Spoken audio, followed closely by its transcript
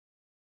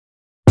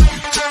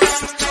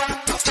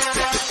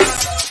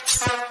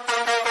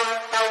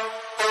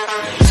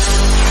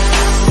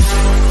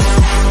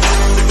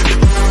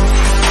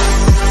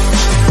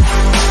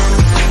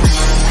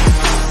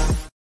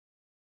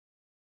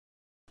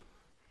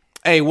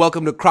Hey,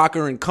 welcome to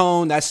Crocker and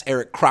Cohn. That's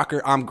Eric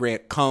Crocker. I'm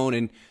Grant Cohn,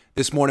 and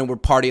this morning we're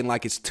partying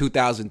like it's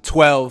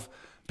 2012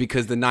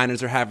 because the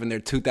Niners are having their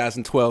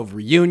 2012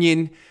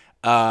 reunion,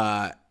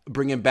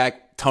 bringing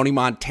back Tony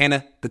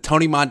Montana, the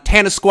Tony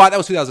Montana squad. That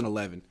was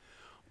 2011.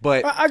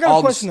 But I got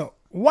a question, though.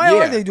 Why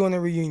are they doing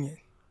a reunion?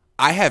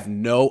 I have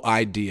no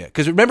idea.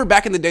 Because remember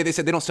back in the day, they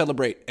said they don't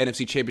celebrate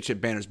NFC Championship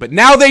banners, but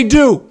now they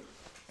do.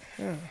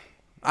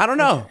 I don't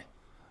know. Okay.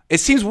 It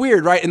seems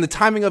weird, right? And the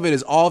timing of it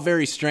is all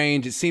very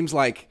strange. It seems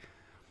like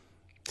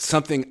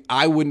something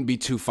I wouldn't be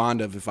too fond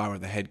of if I were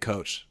the head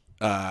coach,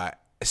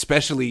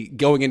 especially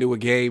going into a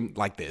game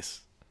like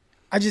this.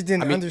 I just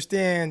didn't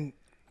understand.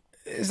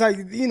 It's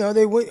like,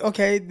 they went,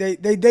 okay,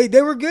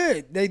 they were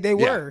good. They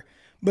were.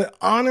 But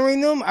honoring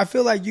them, I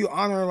feel like you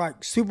honor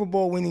like Super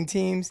Bowl winning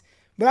teams.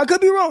 But I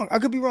could be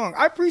wrong.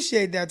 I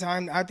appreciate that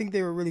time. I think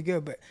they were really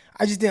good. But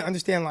I just didn't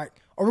understand, like,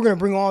 are we going to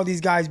bring all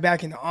these guys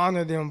back and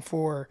honor them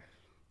for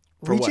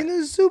reaching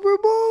the Super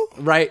Bowl?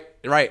 Right.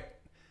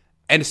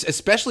 And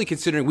especially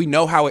considering we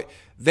know how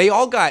they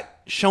all got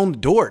shown the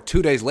door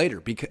 2 days later,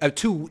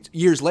 2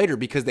 years later,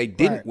 because they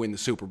didn't win the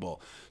Super Bowl.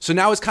 So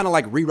now it's kind of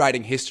like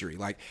rewriting history.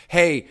 Like,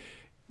 hey,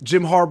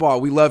 Jim Harbaugh,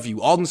 we love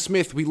you. Alden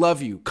Smith, we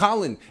love you. Is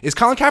Colin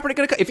Kaepernick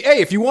going to come?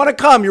 If you want to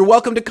come, you're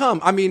welcome to come.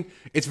 I mean,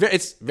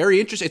 it's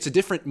very interesting. It's a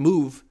different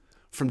move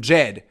from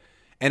Jed.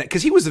 And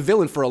because he was a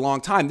villain for a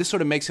long time, this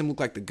sort of makes him look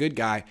like the good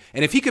guy.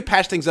 And if he could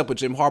patch things up with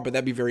Jim Harbaugh,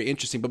 that'd be very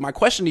interesting. But my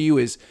question to you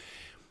is,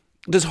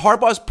 does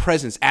Harbaugh's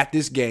presence at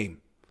this game,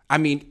 I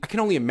mean, I can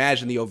only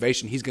imagine the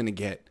ovation he's going to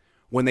get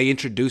when they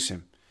introduce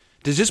him.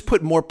 Does this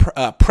put more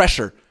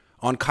pressure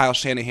on Kyle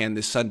Shanahan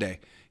this Sunday,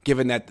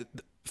 given that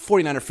the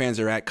 49er fans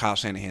are at Kyle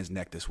Shanahan's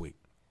neck this week?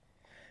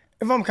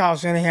 If I'm Kyle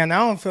Shanahan, I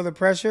don't feel the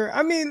pressure.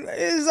 I mean,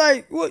 it's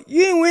like, well,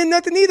 you didn't win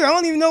nothing either. I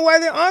don't even know why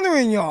they're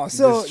honoring y'all.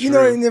 So,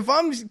 and if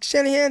I'm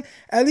Shanahan,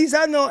 at least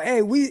I know,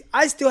 hey,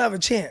 I still have a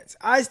chance.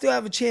 I still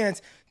have a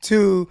chance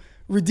to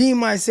redeem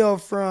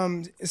myself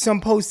from some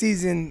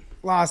postseason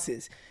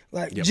losses.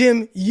 Like,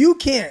 Jim, you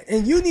can't.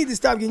 And you need to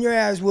stop getting your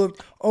ass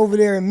whooped over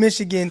there in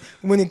Michigan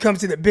when it comes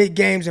to the big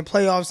games and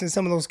playoffs and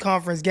some of those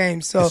conference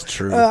games. So that's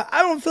true.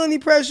 I don't feel any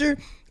pressure.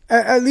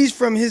 At least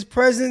from his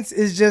presence,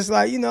 is just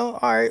like, all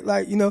right,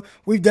 like,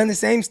 we've done the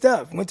same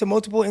stuff. Went to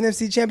multiple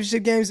NFC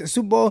championship games, a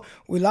Super Bowl,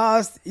 we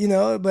lost,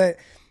 but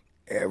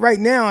right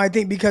now, I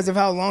think because of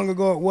how long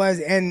ago it was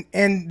and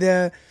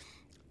the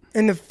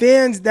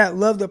fans that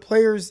love the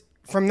players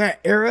from that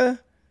era,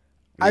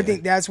 I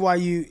think that's why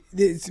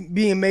it's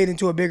being made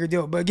into a bigger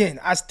deal. But again,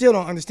 I still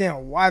don't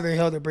understand why the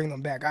hell they're bringing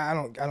them back. I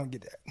don't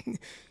get that.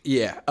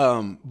 Yeah,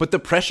 but the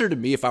pressure to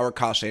me, if I were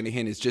Kyle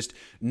Shanahan, is just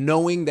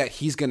knowing that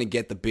he's going to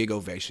get the big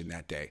ovation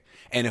that day.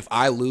 And if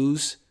I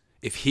lose,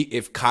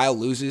 if Kyle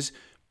loses,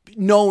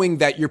 knowing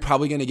that you're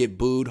probably going to get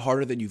booed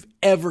harder than you've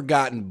ever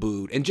gotten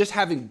booed, and just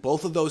having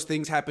both of those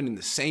things happen in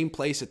the same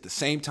place at the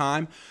same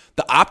time,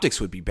 the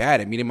optics would be bad.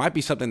 I mean, it might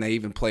be something they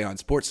even play on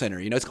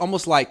SportsCenter. It's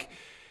almost like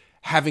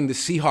having the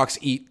Seahawks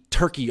eat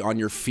turkey on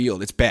your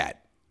field. It's bad.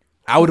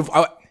 I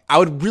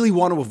would really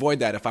want to avoid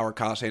that if I were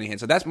Kyle Shanahan.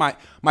 So that's might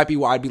be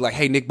why I'd be like,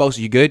 hey, Nick Bosa,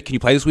 you good? Can you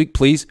play this week,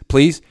 please?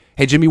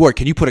 Hey, Jimmy Ward,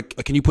 can you put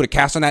a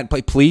cast on that and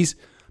play, please?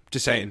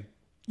 Just saying.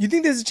 You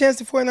think there's a chance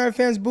the 49er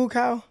fans boo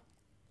Kyle?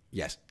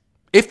 Yes.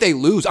 If they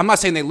lose, I'm not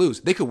saying they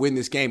lose. They could win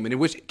this game, and in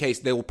which case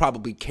they will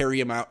probably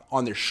carry him out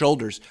on their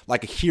shoulders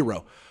like a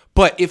hero.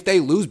 But if they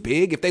lose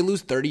big, if they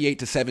lose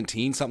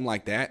 38-17, something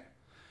like that,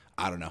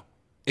 I don't know.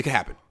 It could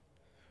happen.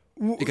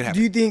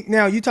 Do you think,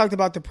 now you talked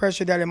about the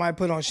pressure that it might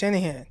put on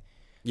Shanahan.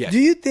 Yes. Do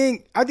you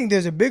think, I think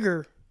there's a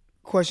bigger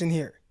question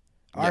here.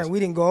 All right,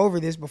 we didn't go over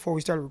this before we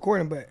started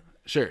recording, but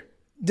sure.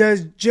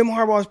 Does Jim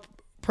Harbaugh's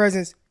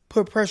presence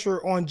put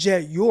pressure on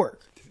Jed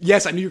York?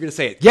 Yes, I knew you were going to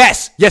say it.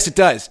 Yes, it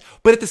does.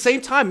 But at the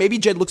same time, maybe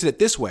Jed looks at it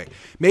this way.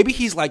 Maybe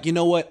he's like, you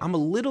know what? I'm a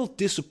little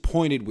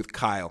disappointed with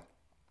Kyle,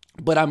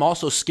 but I'm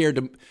also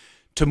scared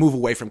to move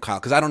away from Kyle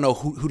because I don't know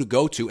who to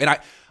go to. And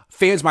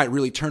fans might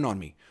really turn on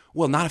me.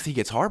 Well, not if he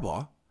gets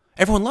Harbaugh.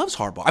 Everyone loves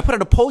Harbaugh. I put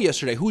out a poll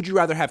yesterday. Who would you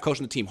rather have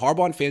coaching the team,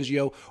 Harbaugh and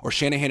Fangio or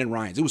Shanahan and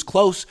Ryans? It was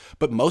close,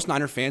 but most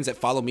Niner fans that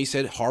follow me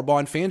said Harbaugh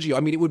and Fangio. I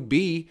mean, it would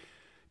be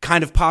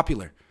kind of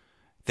popular.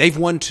 They've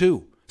won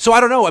 2. So I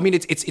don't know. I mean,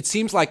 it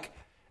seems like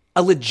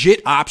a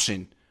legit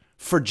option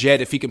for Jed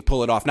if he can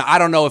pull it off. Now, I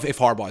don't know if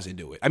Harbaugh's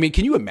into it. I mean,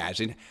 can you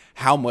imagine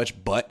how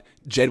much butt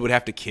Jed would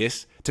have to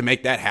kiss to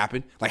make that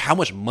happen? Like how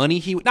much money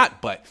he would,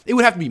 not butt, it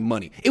would have to be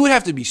money. It would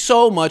have to be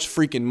so much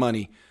freaking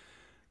money.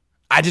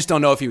 I just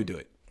don't know if he would do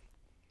it.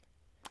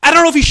 I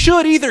don't know if he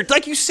should either.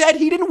 Like you said,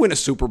 he didn't win a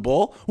Super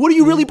Bowl. What are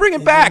you really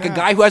bringing back? A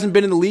guy who hasn't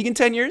been in the league in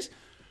 10 years?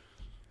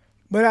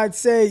 But I'd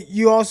say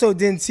you also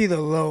didn't see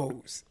the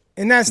lows.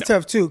 And that's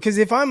tough too. Because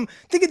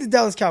think of the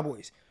Dallas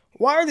Cowboys.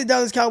 Why are the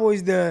Dallas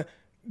Cowboys the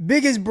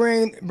biggest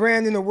brand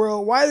in the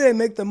world? Why do they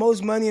make the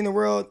most money in the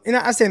world? And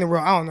I say in the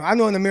world, I don't know. I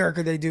know in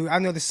America they do. I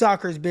know the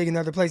soccer is big in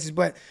other places.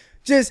 But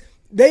just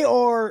they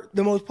are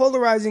the most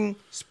polarizing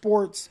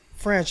sports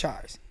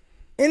franchise.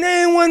 And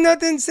they ain't won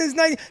nothing since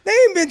 90. They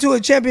ain't been to a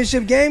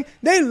championship game.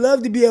 They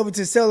love to be able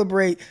to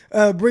celebrate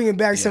bringing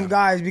back some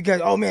guys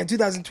because, oh, man,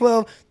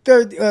 2012,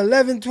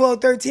 11,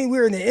 12, 13, we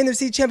were in the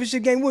NFC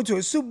championship game. We went to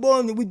a Super Bowl,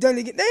 and we done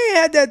it again. They ain't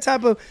had that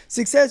type of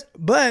success.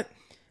 But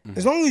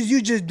as long as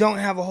you just don't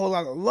have a whole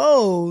lot of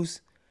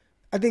lows,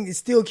 I think it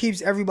still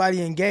keeps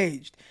everybody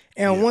engaged.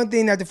 And one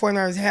thing that the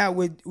 49ers had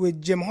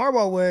with Jim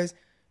Harbaugh was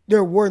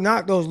there were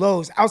not those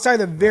lows outside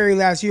the very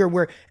last year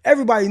where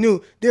everybody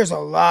knew there's a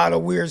lot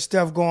of weird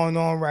stuff going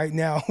on right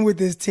now with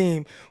this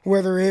team,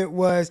 whether it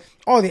was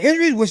all the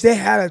injuries, which they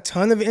had a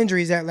ton of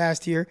injuries that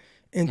last year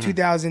in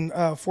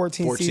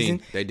 2014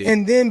 season. They did.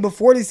 And then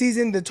before the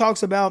season, the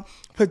talks about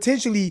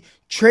potentially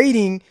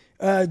trading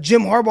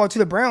Jim Harbaugh to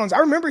the Browns. I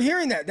remember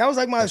hearing that. That was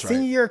like my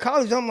senior year of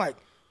college. I'm like,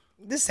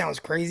 this sounds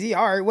crazy.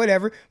 All right,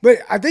 whatever. But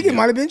I think it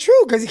might have been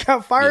true because he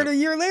got fired a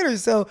year later.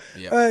 So,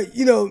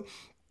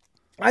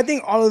 I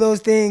think all of those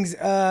things,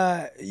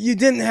 you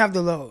didn't have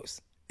the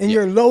lows. And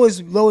your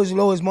lowest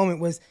moment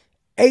was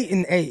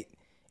 8-8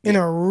 in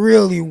a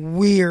really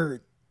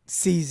weird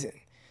season.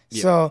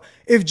 Yeah. So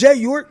if Jay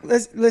York,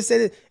 let's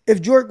say that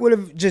if York would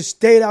have just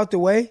stayed out the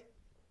way,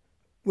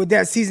 would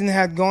that season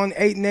have gone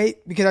 8-8?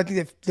 Because I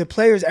think the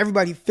players,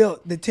 everybody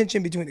felt the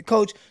tension between the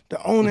coach,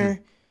 the owner,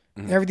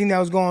 and everything that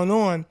was going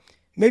on.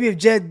 Maybe if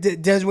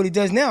Jed does what he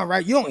does now,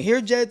 right? You don't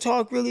hear Jed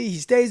talk really. He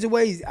stays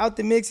away. He's out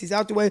the mix. He's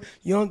out the way.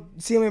 You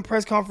don't see him in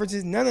press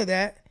conferences. None of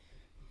that.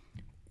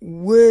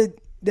 Would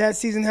that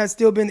season have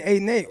still been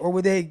 8-8, or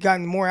would they have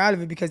gotten more out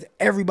of it because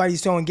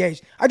everybody's so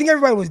engaged? I think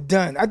everybody was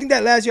done. I think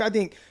that last year, I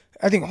think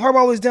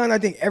Harbaugh was done. I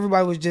think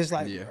everybody was just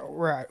like,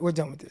 we're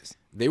done with this.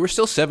 They were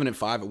still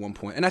 7-5 at one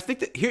point. And I think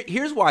that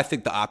here's why I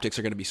think the optics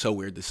are going to be so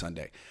weird this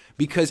Sunday.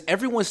 Because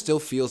everyone still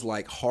feels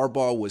like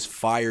Harbaugh was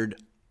fired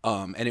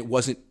and it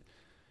wasn't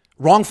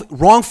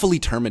wrongfully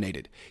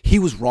terminated. He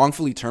was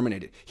wrongfully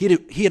terminated. He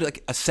had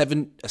like a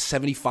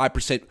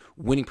 75%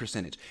 winning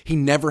percentage. He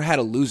never had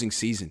a losing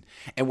season.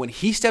 And when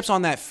he steps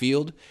on that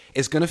field,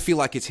 it's going to feel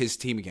like it's his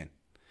team again.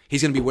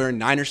 He's going to be wearing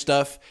Niner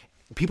stuff.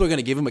 People are going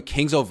to give him a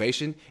King's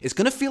ovation. It's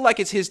going to feel like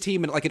it's his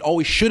team and like it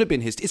always should have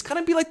been his. It's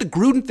going to be like the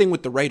Gruden thing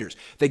with the Raiders.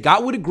 They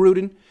got rid of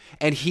Gruden,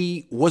 and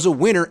he was a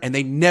winner, and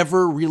they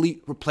never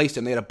really replaced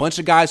him. They had a bunch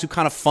of guys who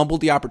kind of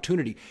fumbled the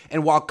opportunity.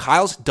 And while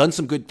Kyle's done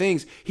some good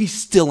things, he's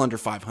still under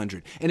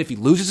 500. And if he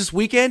loses this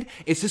weekend,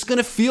 it's just going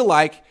to feel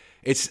like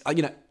it's,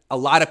 a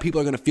lot of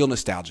people are going to feel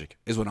nostalgic,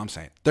 is what I'm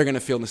saying. They're going to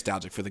feel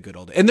nostalgic for the good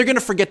old days. And they're going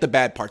to forget the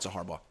bad parts of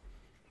Harbaugh.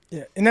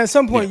 Yeah, and at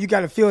some point you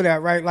got to feel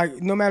that, right?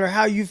 Like no matter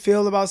how you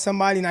feel about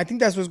somebody, and I think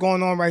that's what's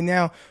going on right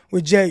now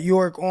with Jed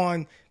York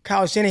on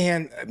Kyle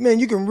Shanahan. Man,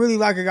 you can really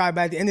like a guy,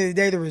 but at the end of the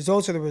day, the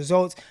results are the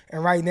results.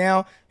 And right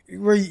now,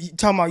 we're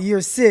talking about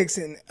year 6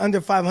 and under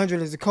 500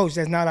 as a coach.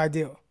 That's not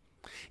ideal.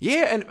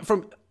 Yeah, and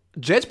from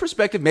Jed's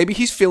perspective, maybe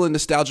he's feeling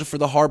nostalgia for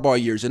the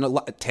Harbaugh years. And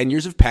 10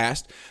 years have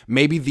passed.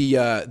 Maybe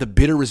the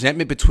bitter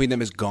resentment between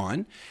them is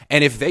gone.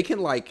 And if they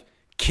can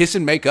kiss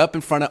and make up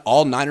in front of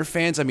all Niner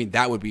fans, I mean,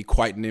 that would be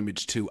quite an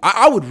image too.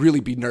 I would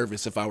really be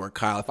nervous if I were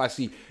Kyle. If I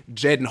see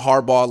Jed and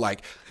Harbaugh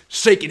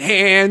shaking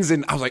hands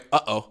and I was like,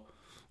 uh-oh,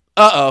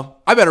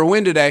 I better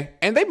win today.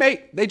 And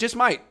they just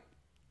might.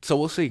 So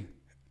we'll see.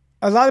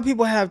 A lot of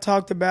people have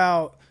talked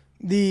about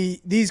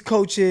these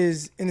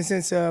coaches in the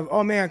sense of,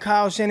 oh man,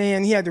 Kyle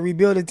Shanahan, he had to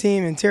rebuild a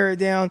team and tear it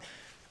down.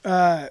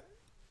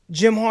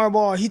 Jim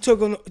Harbaugh, he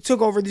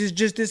took over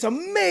this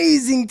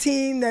amazing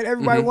team that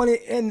everybody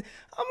wanted. And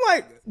I'm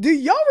like, do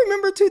y'all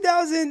remember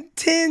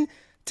 2010,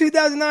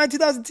 2009,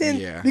 2010?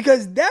 Yeah.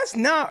 Because that's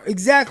not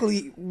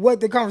exactly what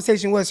the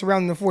conversation was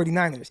surrounding the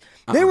 49ers.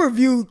 They were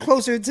viewed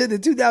closer to the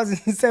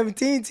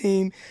 2017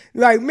 team,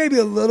 maybe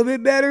a little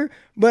bit better.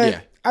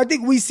 But I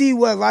think we see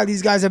what a lot of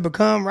these guys have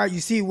become, right? You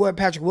see what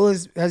Patrick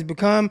Willis has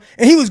become.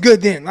 And he was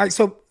good then. That's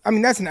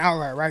an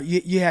outlier, right?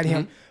 You had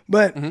him.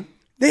 But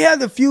they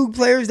had a few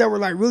players that were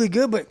really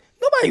good, but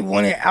nobody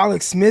wanted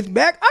Alex Smith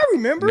back. I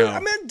remember. No,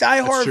 I'm a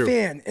diehard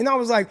fan. And I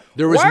was like,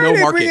 why are they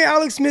market. bringing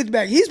Alex Smith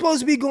back? He's supposed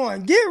to be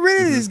gone. Get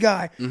rid of this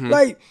guy.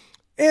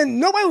 And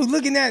nobody was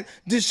looking at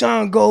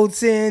Deshaun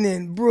Goldson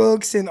and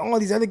Brooks and all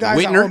these other guys.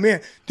 Whitner. Oh,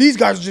 man, these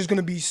guys are just going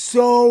to be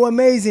so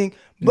amazing.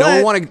 But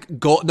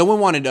no one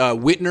wanted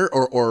Whitner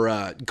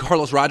or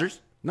Carlos Rogers.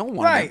 No one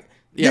wanted right.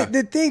 That. Yeah.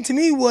 The thing to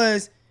me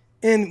was,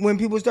 and when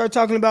people start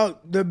talking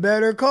about the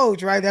better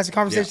coach, right? That's a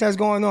conversation that's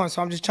going on.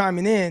 So I'm just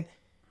chiming in.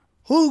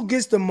 Who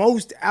gets the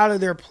most out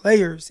of their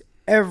players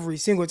every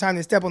single time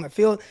they step on the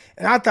field?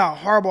 And I thought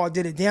Harbaugh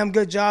did a damn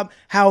good job.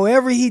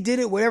 However he did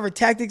it, whatever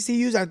tactics he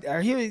used,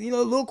 I hear, a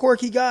little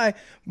quirky guy,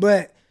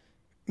 but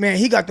man,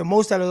 he got the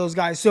most out of those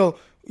guys. So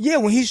yeah,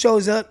 when he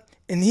shows up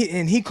and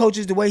he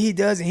coaches the way he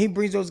does and he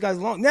brings those guys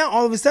along, now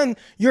all of a sudden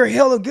you're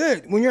hella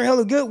good. When you're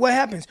hella good, what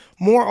happens?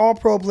 More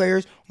all-pro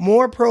players,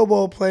 more Pro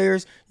Bowl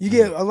players. You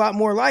get a lot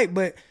more light.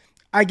 But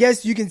I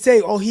guess you can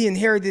say, oh, he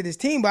inherited his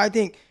team, but I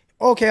think,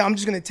 okay, I'm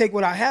just going to take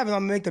what I have and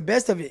I'm going to make the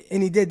best of it.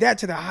 And he did that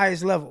to the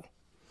highest level.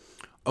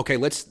 Okay,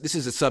 this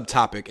is a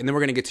subtopic, and then we're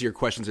going to get to your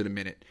questions in a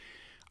minute.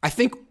 I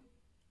think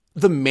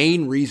the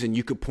main reason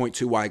you could point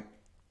to why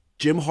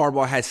Jim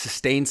Harbaugh has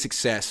sustained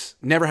success,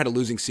 never had a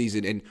losing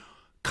season, and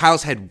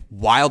Kyle's had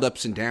wild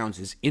ups and downs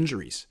is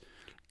injuries.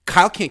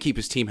 Kyle can't keep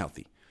his team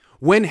healthy.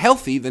 When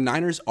healthy, the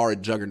Niners are a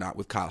juggernaut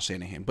with Kyle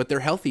Shanahan, but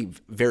they're healthy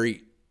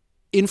very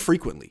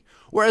infrequently.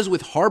 Whereas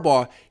with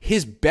Harbaugh,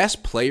 his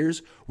best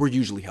players were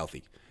usually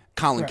healthy.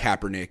 Colin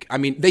Kaepernick, I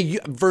mean,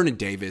 Vernon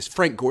Davis,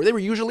 Frank Gore, they were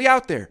usually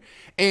out there.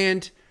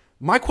 And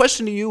my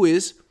question to you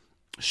is,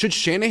 should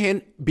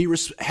Shanahan be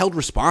held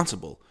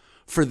responsible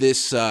for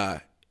this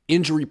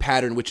injury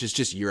pattern, which is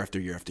just year after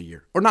year after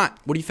year, or not?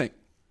 What do you think?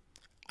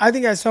 I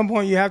think at some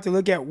point you have to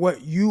look at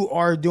what you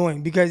are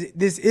doing, because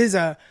this is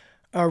a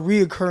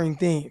reoccurring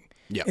theme.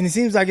 Yep. And it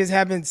seems like it's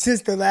happened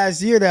since the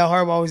last year that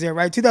Harbaugh was there,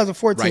 right?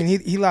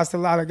 2014, he lost a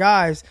lot of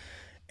guys.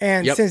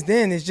 And since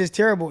then, it's just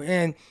terrible.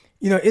 And,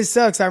 it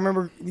sucks. I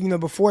remember,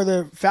 before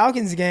the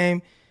Falcons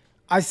game,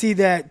 I see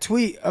that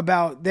tweet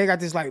about they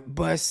got this like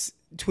bus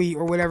tweet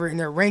or whatever, and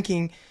they're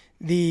ranking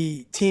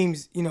the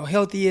teams,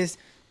 healthiest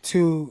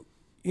to,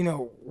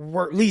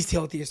 least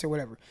healthiest or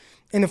whatever.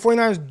 And the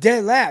 49ers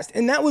dead last.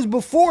 And that was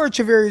before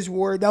Travarius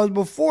Ward. That was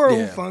before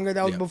Hufanga.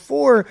 That was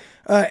before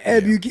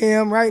Ed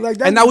Bucam, right? Like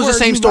that. And that was the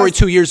same story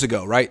 2 years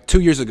ago, right?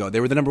 2 years ago.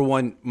 They were the number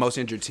one most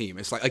injured team.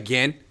 It's like,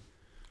 again.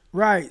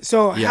 Right.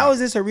 So how is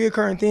this a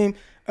reoccurring theme?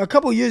 A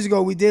couple years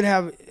ago, we did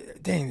have,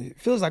 it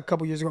feels like a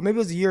couple years ago. Maybe it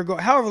was a year ago.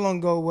 However long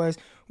ago it was,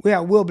 we had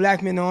Will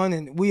Blackman on,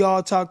 and we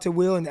all talked to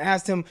Will and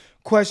asked him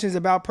questions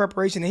about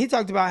preparation. And he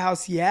talked about how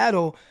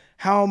Seattle,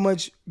 how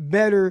much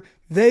better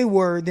they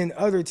were than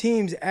other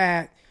teams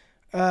at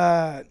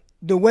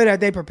the way that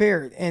they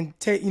prepared and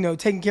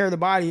taking care of the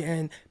body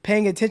and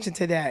paying attention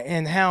to that,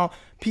 and how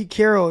Pete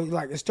Carroll,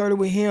 like, it started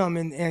with him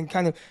and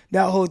kind of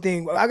that whole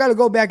thing. I got to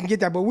go back and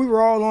get that, but we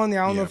were all on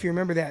there. I don't know if you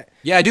remember that.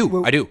 Yeah, I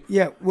do. I do.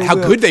 Yeah. How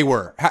good they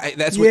were.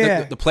 That's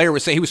what the player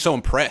was saying. He was so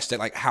impressed at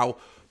like how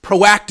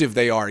proactive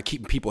they are at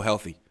keeping people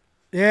healthy.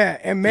 Yeah,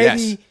 and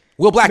maybe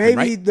Will Blackman,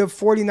 maybe right? the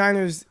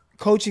 49ers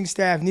coaching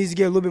staff needs to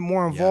get a little bit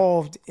more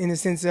involved in the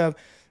sense of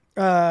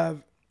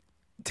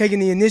taking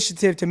the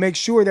initiative to make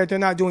sure that they're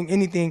not doing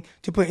anything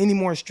to put any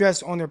more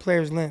stress on their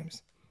players'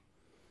 limbs.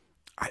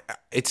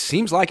 It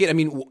seems like it. I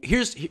mean,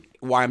 here's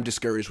why I'm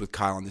discouraged with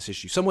Kyle on this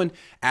issue. Someone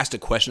asked a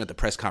question at the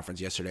press conference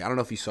yesterday. I don't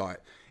know if you saw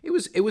it. It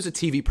was a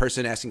TV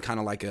person asking kind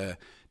of like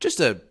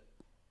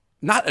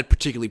not a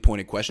particularly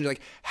pointed question.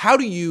 Like, how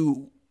do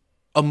you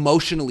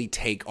emotionally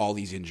take all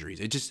these injuries?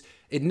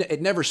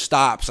 It never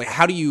stops. Like,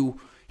 how do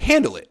you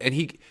handle it? And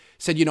he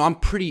said, I'm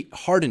pretty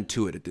hardened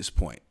to it at this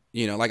point.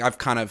 Like I've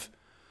kind of,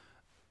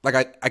 like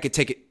I could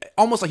take it,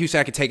 almost like you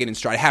said, I could take it in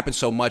stride. It happens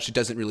so much, it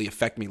doesn't really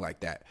affect me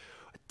like that.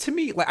 To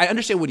me, like, I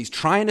understand what he's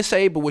trying to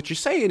say, but what you're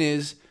saying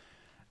is,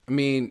 I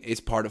mean, it's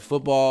part of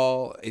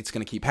football. It's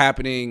going to keep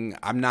happening.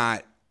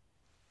 There's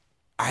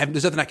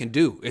nothing I can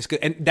do. It's good.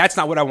 And that's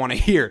not what I want to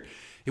hear.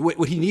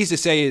 What he needs to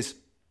say is,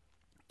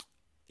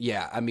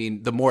 I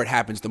mean, the more it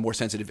happens, the more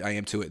sensitive I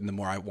am to it and the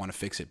more I want to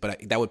fix it. But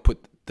that would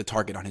put the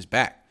target on his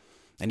back,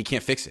 and he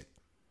can't fix it.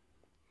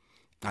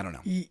 I don't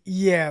know.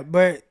 Yeah,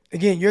 but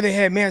again, you're the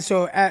head man.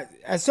 So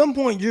at some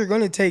point, you're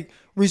going to take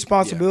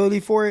responsibility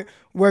for it,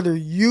 whether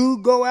you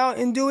go out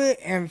and do it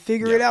and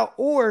figure it out,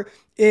 or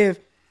if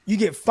you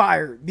get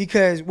fired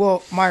because,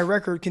 my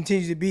record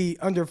continues to be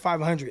under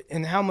 500.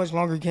 And how much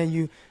longer can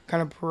you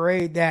kind of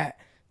parade that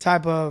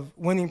type of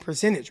winning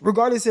percentage,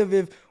 regardless of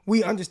if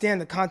we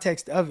understand the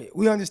context of it.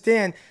 We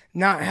understand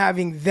not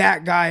having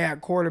that guy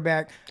at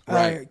quarterback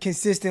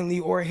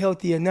consistently or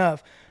healthy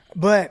enough,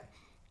 but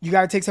you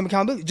got to take some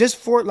accountability just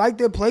for like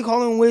the play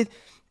calling with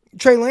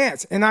Trey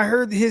Lance. And I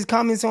heard his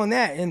comments on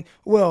that. And,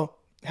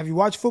 have you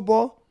watched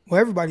football? Well,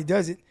 everybody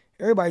does it.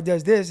 Everybody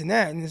does this and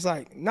that. And it's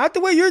like, not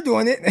the way you're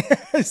doing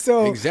it.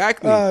 So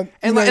exactly.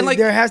 And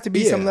there has to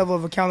be some level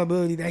of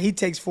accountability that he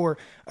takes for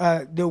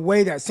the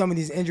way that some of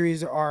these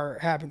injuries are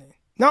happening.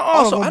 Not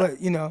all of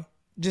them, but,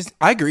 just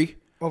I agree.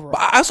 Overall.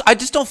 But I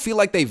just don't feel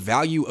like they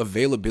value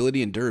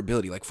availability and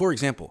durability. Like, for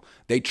example,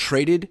 they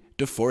traded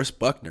DeForest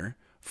Buckner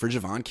for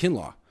Javon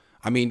Kinlaw.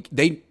 I mean,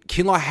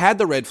 Kinlaw had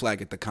the red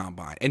flag at the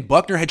combine, and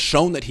Buckner had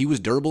shown that he was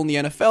durable in the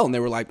NFL, and they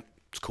were like,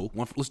 it's cool,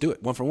 let's do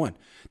it, 1-for-1.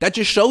 That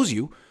just shows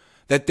you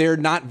that they're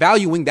not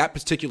valuing that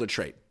particular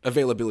trait,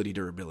 availability,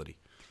 durability.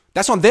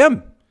 That's on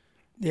them,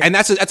 and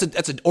that's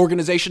an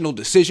organizational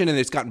decision, and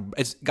it's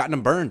gotten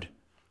them burned.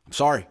 I'm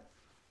sorry.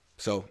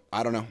 So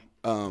I don't know.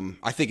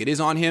 I think it is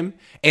on him,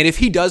 and if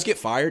he does get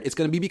fired, it's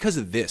going to be because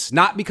of this,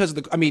 not because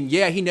of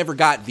he never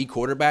got the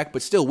quarterback,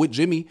 but still with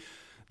Jimmy,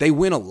 they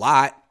win a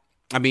lot.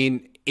 I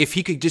mean, if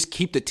he could just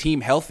keep the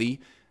team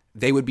healthy,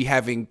 they would be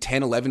having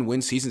 10, 11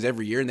 win seasons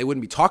every year, and they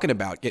wouldn't be talking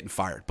about getting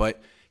fired.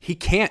 But he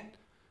can't.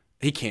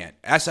 He can't.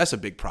 That's a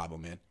big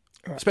problem, man.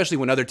 Right. Especially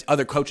when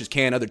other coaches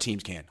can, other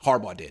teams can.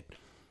 Harbaugh did.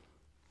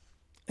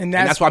 And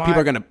that's why people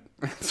are going to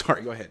 –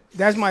 sorry, go ahead.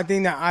 That's my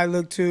thing that I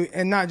look to,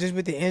 and not just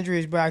with the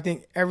injuries, but I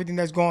think everything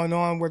that's going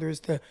on, whether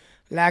it's the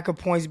lack of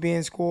points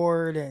being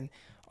scored and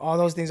all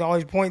those things,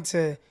 always point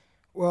to,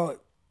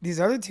 these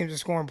other teams are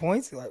scoring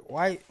points. Like,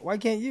 why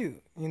can't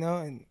you?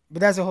 But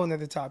that's a whole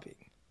nother topic.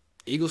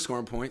 Eagles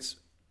scoring points.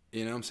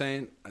 You know what I'm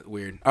saying?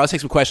 Weird. All right, let's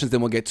take some questions, then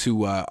we'll get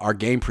to our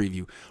game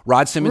preview.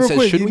 Rod Simmons says,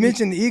 quick, you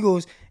mentioned the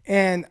Eagles,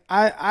 and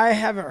I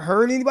haven't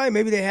heard anybody.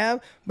 Maybe they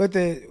have, but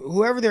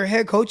whoever their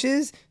head coach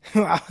is,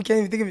 I can't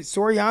even think of it.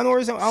 Soriano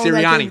or something.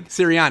 Sirianni.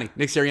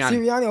 Nick Sirianni.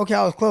 Sirianni. Okay,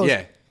 I was close.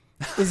 Yeah.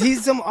 Is he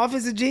some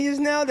offensive genius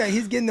now that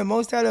he's getting the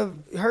most out of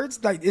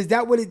Hurts? Like, is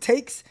that what it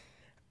takes?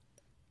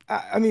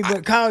 I mean,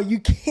 but Kyle,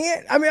 you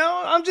can't. I mean,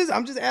 I'm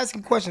just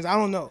asking questions. I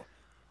don't know.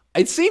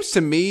 It seems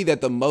to me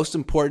that the most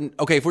important,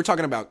 if we're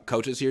talking about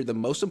coaches here, the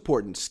most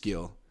important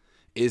skill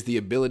is the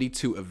ability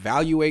to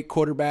evaluate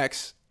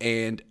quarterbacks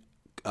and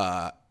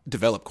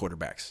develop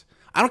quarterbacks.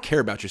 I don't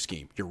care about your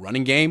scheme. Your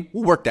running game,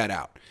 we'll work that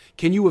out.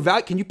 Can you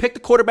pick the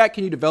quarterback?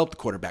 Can you develop the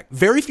quarterback?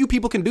 Very few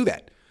people can do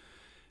that.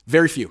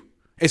 Very few.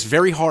 It's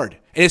very hard.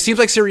 And it seems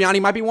like Sirianni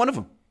might be one of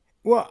them.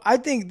 Well, I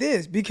think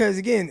because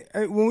again,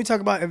 when we talk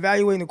about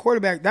evaluating the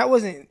quarterback, that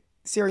wasn't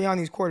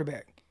Sirianni's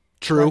quarterback.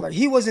 True. Right? Like,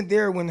 he wasn't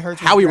there when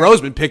Hurts was Howie back.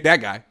 Roseman picked that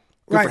guy.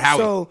 Good right. for Howie.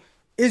 So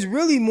it's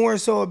really more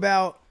so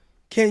about,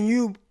 can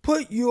you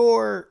put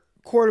your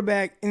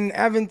quarterback in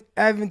an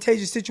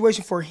advantageous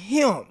situation for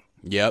him?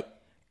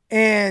 Yep.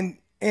 And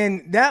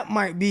that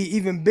might be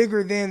even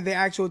bigger than the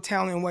actual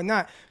talent and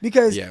whatnot.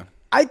 Because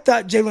I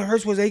thought Jalen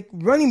Hurts was a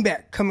running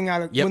back coming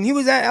out of when he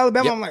was at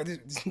Alabama. I'm like,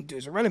 this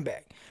dude's a running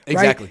back. Right?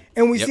 Exactly.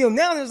 And we see him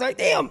now, and it's like,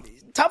 damn,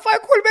 top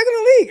 5 quarterback in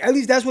the league. At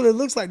least that's what it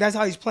looks like. That's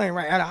how he's playing,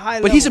 right? At a high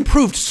level. But he's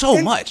improved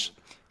so much.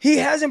 He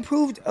has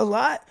improved a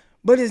lot,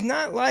 but it's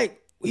not like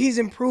he's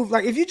improved.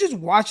 Like, if you just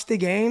watch the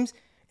games,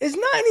 it's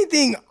not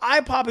anything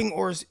eye-popping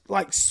or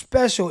like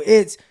special.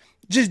 It's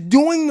just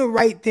doing the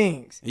right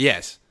things.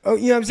 Yes. You know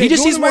what I'm saying? He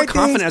just doing seems more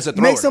confident as a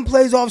thrower. Make some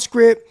plays off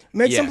script,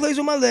 make some plays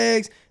with my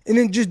legs, and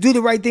then just do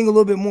the right thing a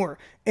little bit more.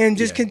 And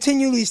just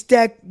continually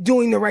stack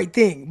doing the right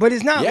thing. But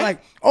it's not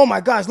like, oh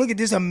my gosh, look at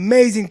this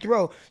amazing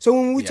throw. So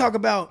when we talk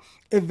about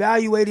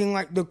evaluating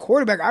like the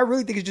quarterback, I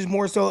really think it's just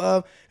more so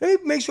of,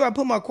 let me make sure I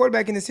put my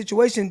quarterback in a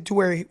situation to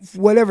where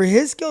whatever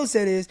his skill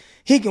set is,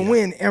 he can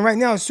win. And right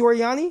now,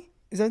 Sirianni,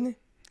 is that his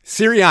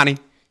name?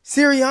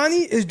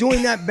 Sirianni is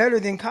doing that better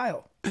than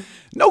Kyle.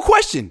 No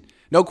question.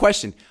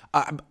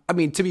 I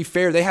mean, to be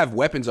fair, they have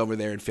weapons over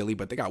there in Philly,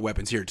 but they got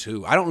weapons here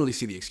too. I don't really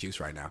see the excuse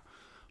right now.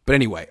 But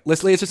anyway,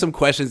 let's answer some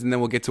questions and then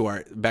we'll get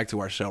to back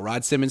to our show.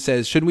 Rod Simmons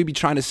says, shouldn't we be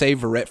trying to save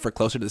Verrett for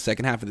closer to the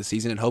second half of the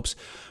season in hopes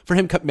for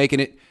him making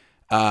it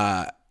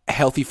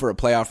healthy for a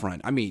playoff run?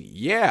 I mean,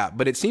 yeah,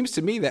 but it seems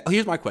to me that,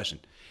 here's my question.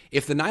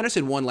 If the Niners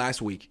had won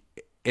last week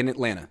in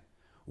Atlanta,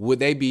 would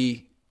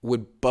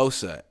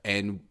Bosa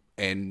and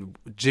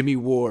Jimmy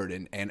Ward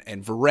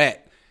and Verrett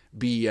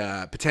be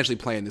potentially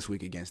playing this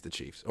week against the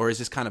Chiefs? Or is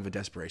this kind of a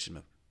desperation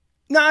move?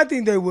 No, I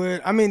think they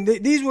would. I mean,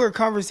 these were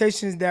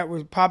conversations that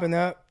were popping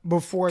up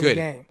before the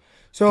game.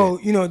 So,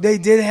 they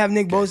did have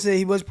Nick Bosa.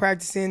 He was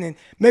practicing, and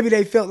maybe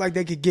they felt like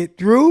they could get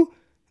through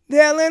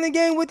the Atlanta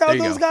game without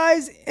those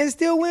guys and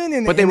still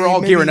win. But they were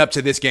all gearing up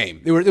to this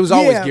game. It was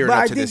always gearing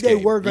up to this game. I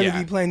think they were going to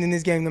be playing in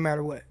this game no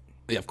matter what.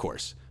 Yeah, of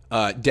course.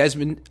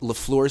 Desmond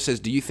LaFleur says,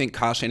 do you think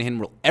Kyle Shanahan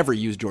will ever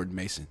use Jordan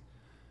Mason?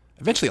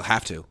 Eventually he'll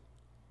have to.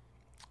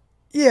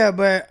 Yeah,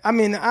 but, I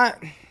mean,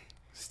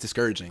 it's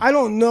discouraging. I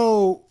don't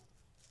know.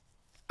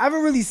 I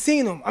haven't really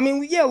seen him. I mean,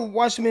 we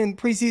watched him in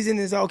preseason.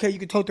 It's okay, you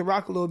could tote the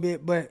rock a little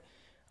bit, but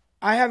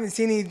I haven't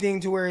seen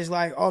anything to where it's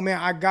like, oh, man,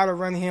 I got to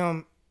run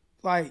him.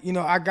 Like,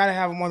 I got to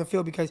have him on the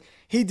field because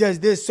he does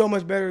this so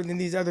much better than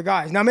these other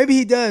guys. Now, maybe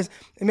he does,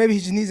 and maybe he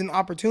just needs an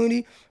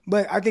opportunity,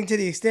 but I think to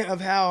the extent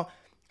of how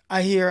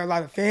I hear a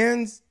lot of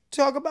fans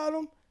talk about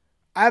him,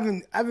 I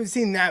haven't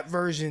seen that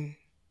version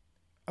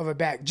of a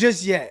back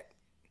just yet.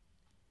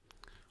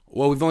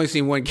 Well, we've only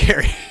seen one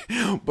carry,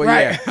 but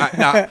right.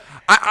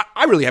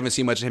 I really haven't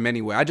seen much of him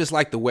anyway. I just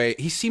like the way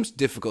he seems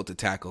difficult to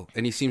tackle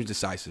and he seems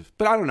decisive.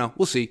 But I don't know.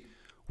 We'll see.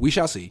 We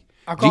shall see.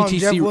 I call him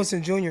Jeff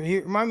Wilson Jr. He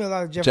reminds me a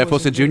lot of Jeff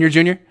Wilson Jr.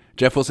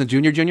 Jeff Wilson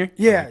Jr.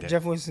 Yeah,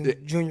 Jeff Wilson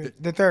Jr.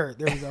 The third.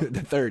 There we go.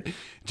 The third.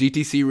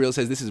 GTC Real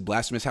says, this is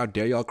blasphemous. How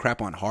dare y'all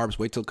crap on Harbs?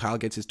 Wait till Kyle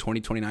gets his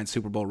 2029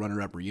 Super Bowl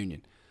runner-up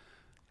reunion.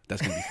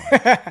 That's going to be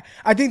fun.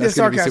 I think that's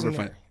sarcasm.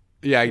 Super fun.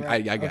 Yeah,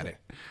 I got it.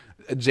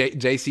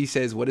 JC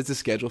says, what is the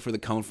schedule for the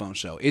Cohn Phone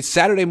Show? It's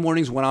Saturday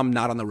mornings when I'm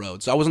not on the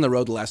road. So I was on the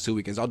road the last 2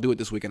 weekends. I'll do it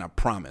this weekend, I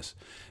promise.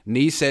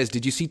 Nee says,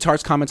 did you see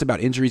Tart's comments about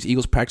injuries?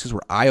 Eagles practices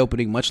were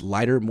eye-opening, much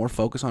lighter, more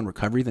focus on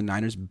recovery than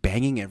Niners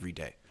banging every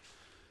day.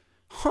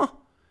 Huh.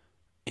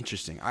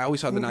 Interesting. I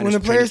always thought the Niners when the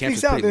player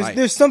speaks out,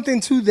 there's something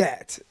to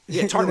that.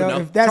 Yeah, Tart would know.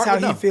 If that's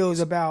Tart how he feels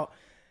about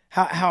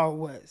how it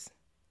was.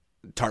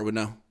 Tart would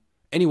know.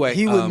 Anyway.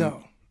 He would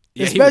know.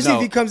 Yeah, especially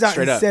if he comes out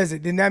and up. says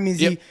it, then that means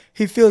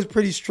he feels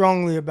pretty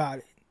strongly about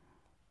it.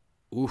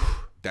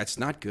 Oof, that's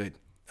not good.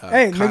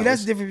 Hey, maybe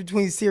that's the difference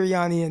between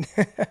Sirianni and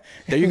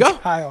there you go.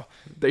 Kyle.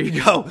 There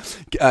you go.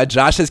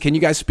 Josh says, can you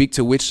guys speak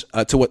to what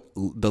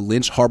the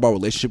Lynch-Harbaugh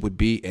relationship would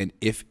be and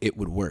if it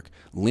would work?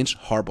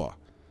 Lynch-Harbaugh.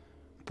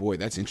 Boy,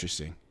 that's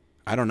interesting.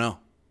 I don't know.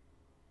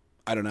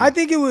 I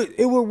think it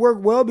would work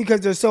well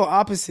because they're so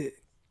opposite,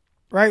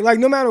 right? Like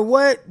no matter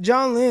what,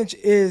 John Lynch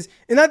is,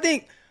 and I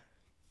think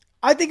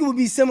it would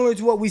be similar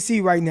to what we see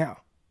right now.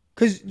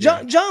 Because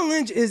John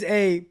Lynch is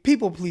a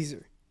people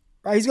pleaser,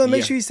 right? He's gonna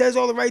make sure he says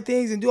all the right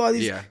things and do all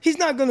these. Yeah. He's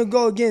not gonna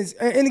go against.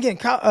 And again,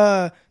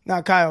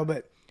 not Kyle,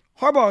 but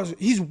Harbaugh.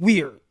 He's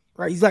weird,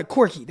 right? He's like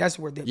quirky. That's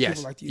the word that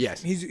people like to use.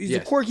 Yes. He's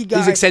a quirky guy.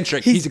 He's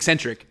eccentric. He's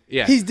eccentric.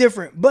 Yeah. He's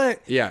different,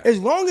 but as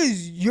long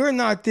as you're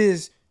not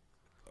this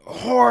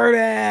hard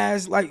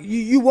ass, like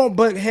you won't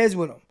butt heads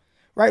with him,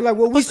 right? Like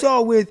what we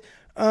saw with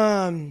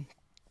Trent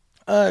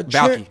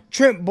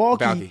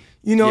Baalke.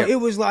 You know, it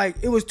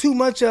was too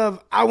much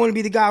of I want to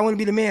be the guy, I want to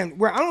be the man.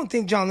 Where I don't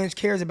think John Lynch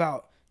cares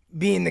about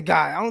being the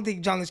guy. I don't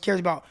think John Lynch cares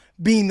about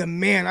being the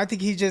man. I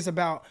think he's just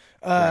about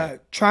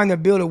trying to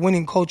build a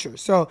winning culture.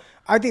 So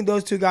I think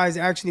those two guys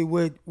actually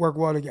would work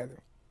well together.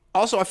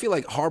 Also, I feel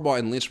like Harbaugh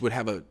and Lynch would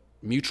have a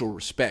mutual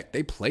respect.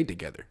 They played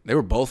together. They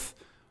were both,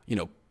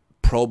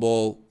 Pro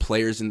Bowl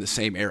players in the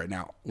same era.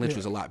 Now, Lynch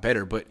was a lot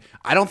better, but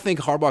I don't think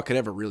Harbaugh could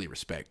ever really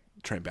respect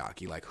Trent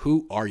Baalke. Like,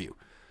 who are you?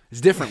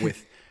 It's different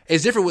with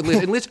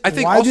Lynch. And Lynch, I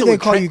think. Why also do they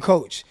call you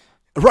coach?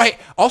 Right.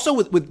 Also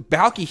with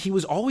Baalke, he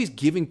was always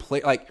giving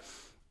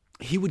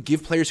he would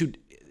give players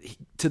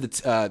to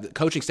the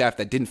coaching staff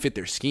that didn't fit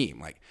their scheme,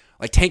 like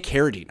Tank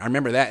Carradine. I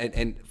remember that,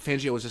 and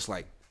Fangio was just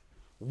like,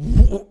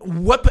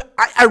 "What?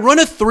 I run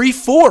a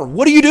 3-4.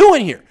 What are you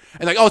doing here?"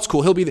 And like, "Oh, it's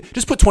cool.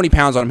 Just put 20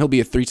 pounds on him. He'll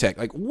be a 3-tech."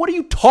 Like, what are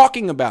you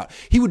talking about?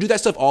 He would do that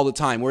stuff all the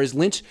time. Whereas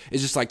Lynch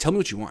is just like, "Tell me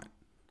what you want.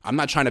 I'm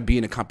not trying to be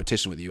in a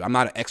competition with you. I'm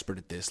not an expert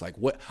at this. Like,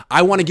 what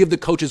I want to give the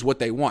coaches what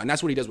they want," and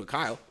that's what he does with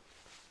Kyle.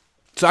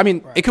 So I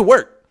mean, It could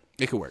work.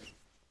 It could work.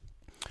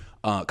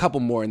 A couple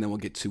more, and then we'll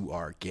get to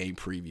our game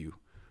preview,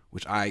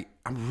 which I'm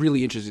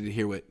really interested to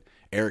hear what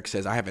Eric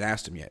says. I haven't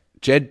asked him yet.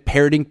 Jed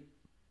parading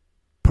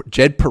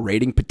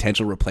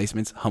potential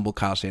replacements. Humble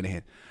Kyle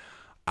Shanahan.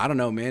 I don't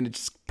know, man. It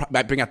just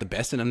might bring out the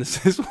best in him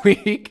this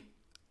week.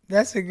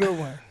 That's a good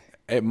one.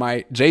 It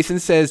might. Jason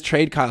says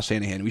trade Kyle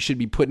Shanahan. We should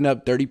be putting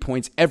up 30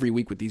 points every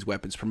week with these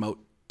weapons. Promote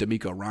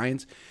D'Amico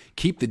Ryans.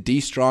 Keep the D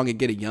strong and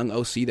get a young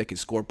OC that can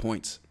score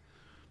points.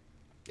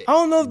 I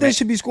don't know if they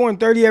should be scoring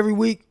 30 every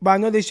week, but I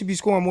know they should be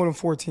scoring more than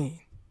 14.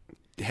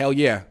 Hell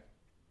yeah.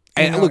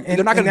 And look,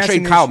 they're not going to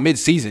trade Kyle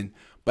mid-season,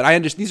 but I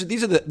understand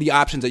these are the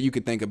options that you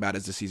could think about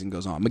as the season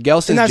goes on.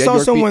 Miguel says,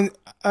 and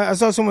I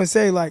saw someone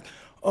say like,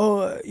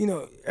 "Oh,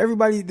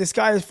 everybody, the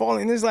sky is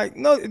falling." And it's like,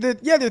 no, they're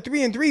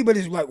 3-3, but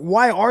it's like,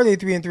 why are they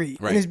 3-3?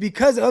 Right. And it's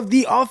because of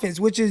the offense,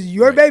 which is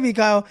your baby,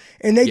 Kyle,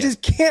 and they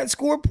just can't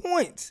score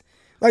points.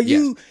 Like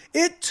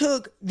it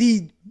took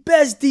the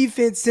best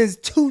defense since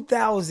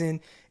 2000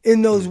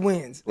 in those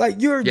wins.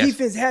 Like your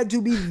defense had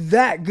to be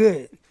that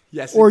good.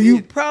 Yes, or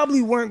you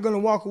probably weren't going to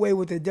walk away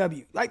with a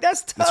W. Like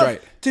that's tough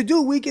to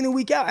do week in and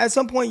week out. At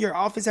some point, your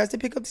offense has to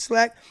pick up the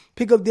slack,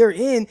 pick up their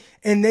end,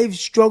 and they've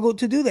struggled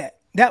to do that.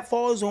 That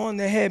falls on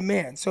the head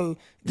man. So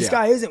the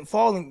sky isn't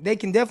falling. They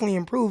can definitely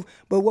improve.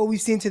 But what we've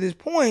seen to this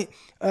point,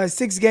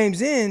 6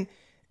 games in,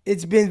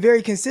 it's been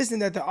very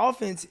consistent that the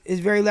offense is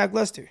very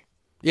lackluster.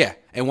 Yeah,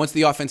 and once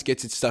the offense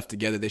gets its stuff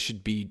together, they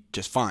should be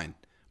just fine.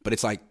 But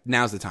it's like,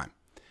 now's the time.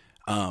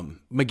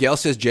 Miguel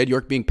says Jed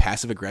York being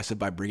passive-aggressive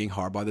by bringing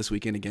Harbaugh this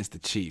weekend against the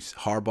Chiefs.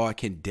 Harbaugh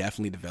can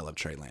definitely develop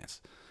Trey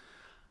Lance.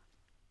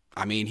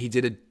 I mean,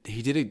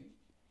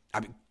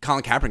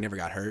 Colin Kaepernick never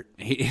got hurt.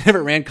 He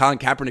never ran Colin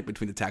Kaepernick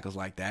between the tackles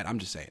like that. I'm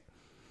just saying.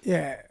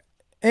 Yeah.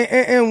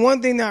 And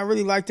one thing that I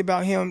really liked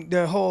about him,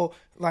 the whole,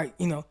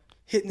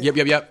 hitting.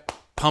 Yep.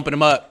 Pumping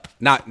him up.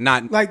 Not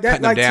like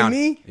that. Like down. To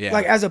me,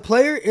 like as a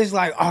player, it's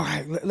like, all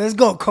right, let's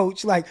go,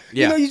 coach. Like,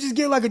 you just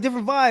get like a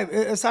different vibe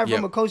aside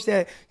from a coach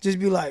that just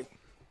be like,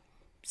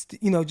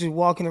 just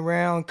walking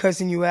around,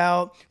 cussing you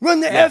out, run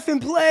the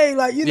effing play.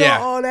 Like,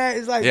 all that.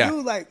 It's like,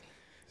 dude, like,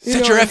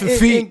 set your effing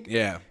feet.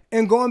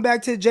 And going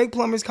back to Jake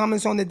Plummer's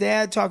comments on the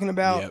dad talking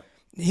about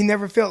he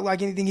never felt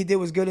like anything he did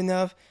was good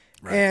enough.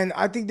 Right. And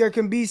I think there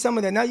can be some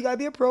of that. Now you got to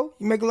be a pro.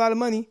 You make a lot of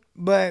money.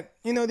 But,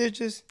 there's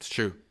just. It's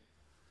true.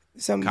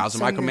 Kyle's a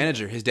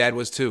micromanager. His dad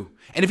was too.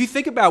 And if you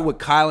think about what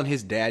Kyle and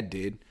his dad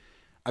did,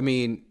 I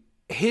mean,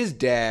 his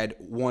dad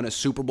won a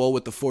Super Bowl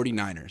with the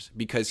 49ers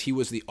because he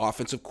was the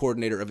offensive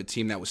coordinator of a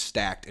team that was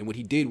stacked. And what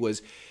he did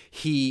was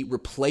he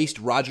replaced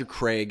Roger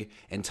Craig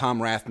and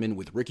Tom Rathman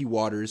with Ricky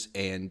Waters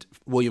and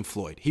William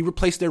Floyd. He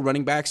replaced their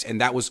running backs,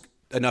 and that was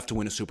enough to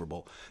win a Super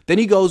Bowl. Then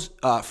he goes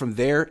from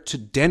there to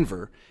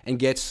Denver and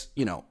gets,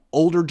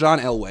 older John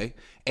Elway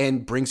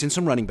and brings in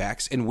some running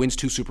backs and wins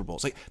 2 Super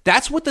Bowls. Like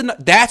that's what the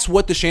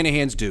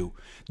Shanahans do.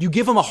 You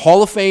give them a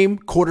Hall of Fame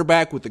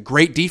quarterback with a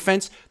great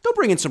defense, they'll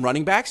bring in some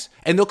running backs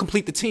and they'll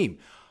complete the team.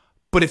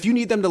 But if you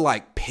need them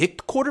to pick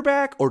the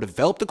quarterback or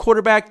develop the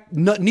quarterback,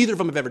 neither of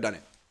them have ever done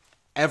it.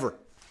 Ever.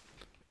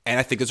 And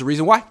I think there's a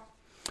reason why.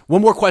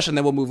 One more question,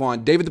 then we'll move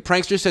on. David the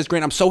Prankster says,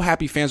 Grant, I'm so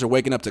happy fans are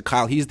waking up to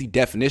Kyle. He's the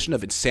definition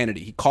of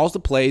insanity. He calls the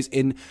plays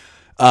in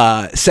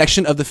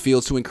section of the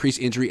field to increase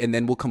injury and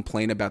then will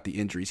complain about the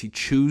injuries. He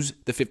chews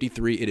the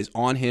 53. It is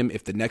on him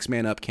if the next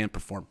man up can't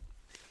perform.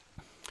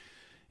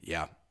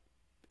 Yeah.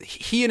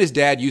 He and his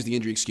dad use the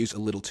injury excuse a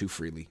little too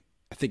freely.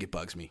 I think it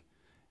bugs me.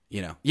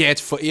 Yeah,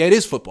 it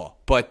is football,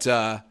 but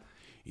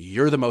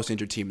you're the most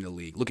injured team in the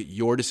league. Look at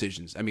your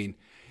decisions. I mean,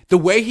 The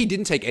way he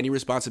didn't take any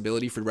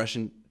responsibility for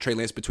rushing Trey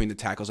Lance between the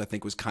tackles, I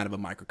think, was kind of a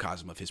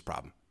microcosm of his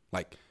problem.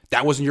 Like,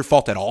 that wasn't your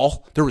fault at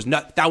all.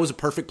 That was a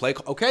perfect play.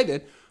 Okay,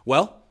 then.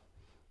 Well,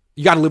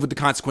 you got to live with the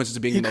consequences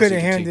of being the most injured team.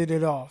 He could have handed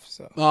it off.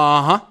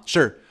 So.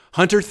 Sure.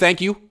 Hunter,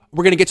 thank you.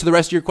 We're going to get to the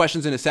rest of your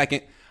questions in a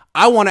second.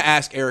 I want to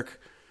ask Eric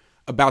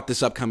about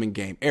this upcoming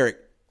game. Eric,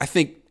 I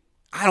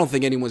don't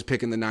think anyone's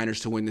picking the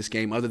Niners to win this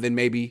game other than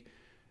maybe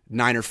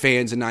Niner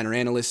fans and Niner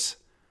analysts.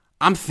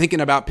 I'm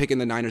thinking about picking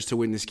the Niners to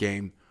win this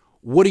game.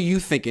 What are you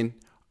thinking?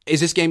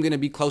 Is this game going to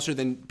be closer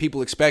than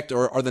people expect,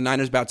 or are the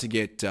Niners about to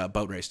get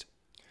boat raced?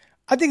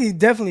 I think it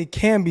definitely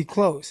can be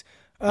close.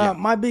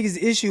 My biggest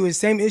issue is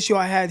same issue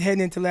I had heading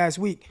into last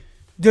week.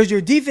 Does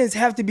your defense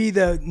have to be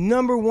the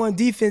number one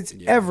defense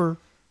ever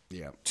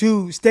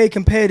to stay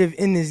competitive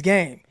in this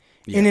game?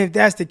 Yeah. And if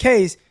that's the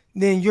case,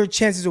 then your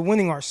chances of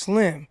winning are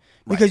slim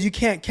because you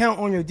can't count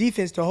on your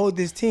defense to hold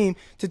this team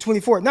to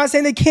 24. Not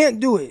saying they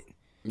can't do it.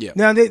 Yeah.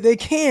 Now, they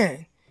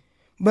can.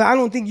 But I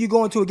don't think you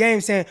go into a game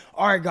saying,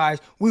 all right, guys,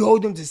 we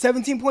hold them to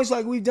 17 points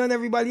like we've done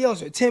everybody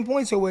else, or 10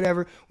 points or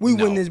whatever. We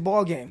win this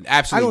ball game.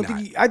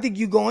 Absolutely not. I think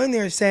you go in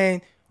there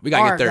saying, we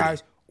got to get 30.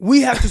 Guys,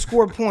 we have to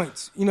score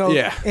points.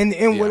 And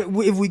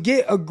if we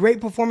get a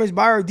great performance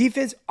by our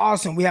defense,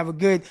 awesome. We have a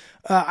good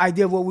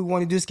idea of what we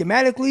want to do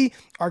schematically.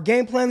 Our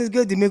game plan is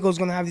good. DeMeco's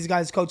going to have these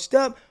guys coached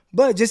up.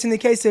 But just in the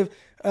case of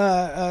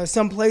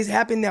some plays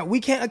happen that we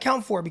can't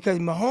account for because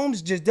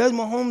Mahomes just does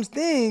Mahomes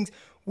things,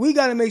 we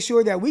got to make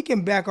sure that we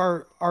can back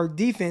our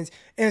defense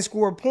and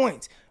score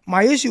points.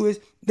 My issue is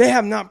they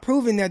have not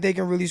proven that they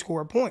can really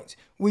score points.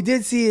 We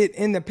did see it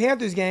in the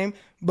Panthers game,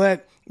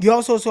 but you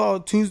also saw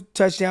 2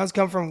 touchdowns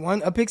come from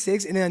a pick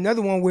six, and then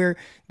another one where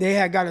they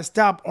had got a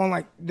stop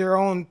on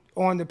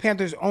on the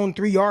Panthers' own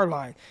 3-yard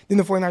line. Then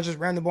the 49ers just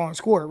ran the ball and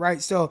scored,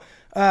 right? So,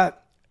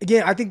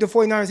 again, I think the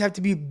 49ers have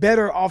to be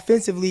better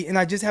offensively, and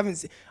I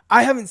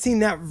haven't seen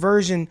that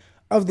version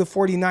of the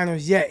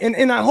 49ers yet.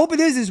 And I hope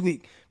it is this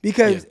week.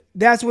 Because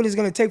that's what it's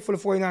going to take for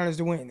the 49ers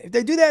to win. If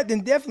they do that, then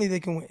definitely they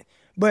can win.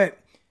 But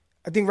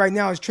I think right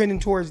now it's trending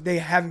towards they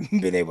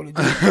haven't been able to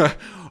do it.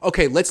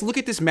 Okay, let's look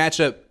at this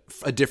matchup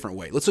a different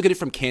way. Let's look at it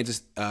from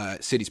Kansas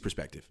City's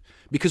perspective.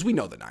 Because we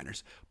know the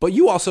Niners. But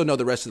you also know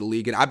the rest of the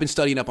league. And I've been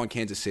studying up on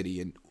Kansas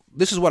City. And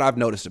this is what I've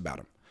noticed about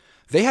them.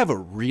 They have a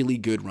really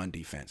good run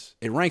defense.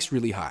 It ranks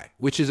really high,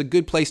 which is a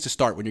good place to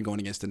start when you're going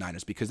against the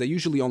Niners. Because they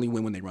usually only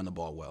win when they run the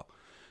ball well.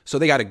 So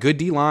they got a good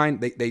D-line.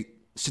 They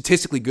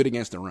statistically good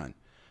against the run.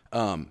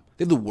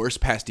 They're the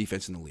worst pass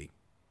defense in the league.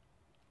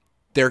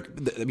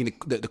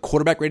 The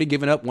quarterback rating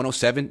given up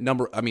 107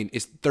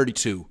 it's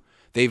 32.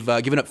 They've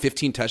given up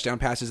 15 touchdown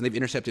passes and they've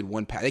intercepted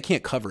 1 pass. They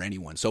can't cover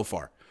anyone so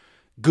far.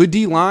 Good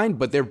D line,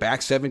 but their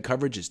back 7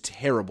 coverage is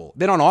terrible.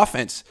 Then on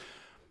offense,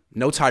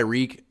 no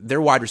Tyreek.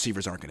 Their wide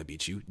receivers aren't going to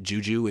beat you.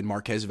 Juju and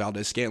Marquez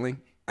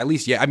Valdez-Scantling. At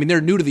least,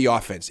 they're new to the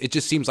offense. It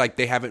just seems like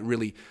they haven't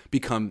really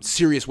become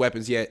serious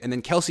weapons yet. And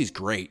then Kelsey's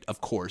great, of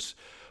course.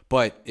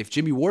 But if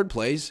Jimmy Ward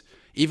plays,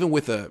 even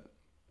with a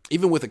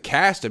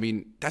cast,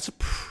 that's a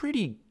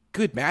pretty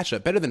good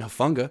matchup. Better than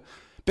Hufanga.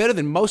 Better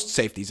than most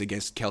safeties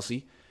against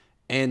Kelsey.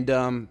 And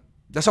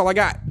that's all I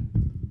got.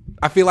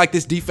 I feel like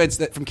this defense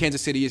from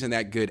Kansas City isn't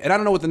that good. And I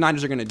don't know what the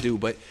Niners are going to do,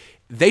 but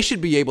they should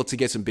be able to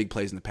get some big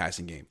plays in the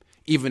passing game,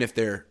 even if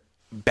they're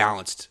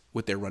balanced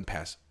with their run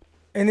pass.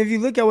 And if you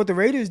look at what the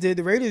Raiders did,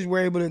 the Raiders were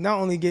able to not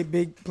only get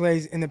big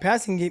plays in the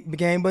passing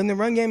game, but in the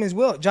run game as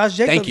well. Josh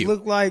Jacobs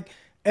looked like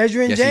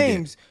Ezra and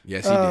James.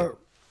 Yes, he did.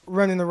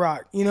 Running the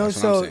rock,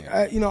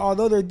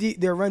 although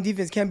their run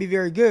defense can be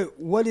very good,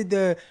 what did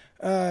the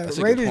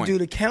Raiders do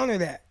to counter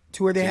that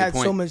to where they had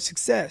so much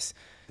success?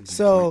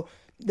 So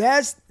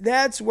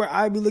that's where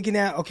I'd be looking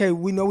at. Okay,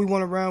 we know we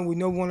want to run, we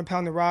know we want to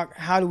pound the rock.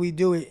 How do we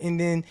do it? And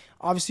then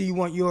obviously you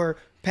want your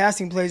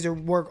passing plays to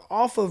work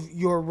off of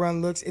your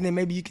run looks, and then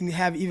maybe you can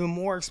have even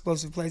more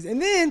explosive plays.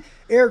 And then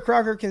Eric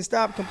Crocker can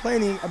stop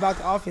complaining about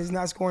the offense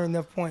not scoring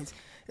enough points,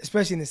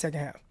 especially in the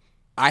second half.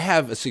 I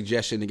have a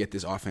suggestion to get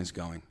this offense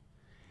going.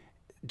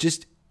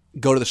 Just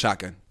go to the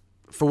shotgun.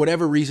 For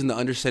whatever reason, the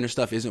under center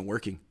stuff isn't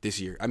working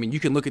this year. You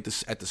can look at the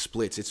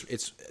splits.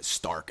 It's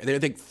stark. They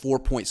think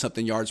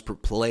 4-point-something yards per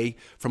play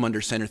from under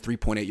center,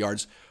 3.8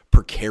 yards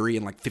per carry,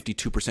 and like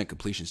 52%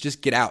 completions.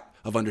 Just get out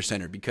of under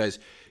center because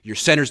your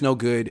center's no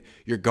good.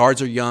 Your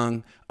guards are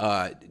young.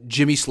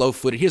 Jimmy's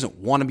slow-footed. He doesn't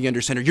want to be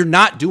under center. You're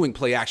not doing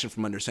play action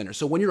from under center.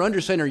 So when you're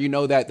under center, you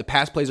know that the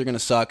pass plays are going to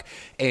suck,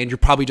 and you're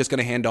probably just going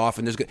to hand off.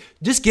 And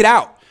just get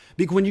out.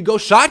 Because when you go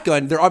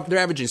shotgun, they're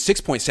averaging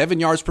 6.7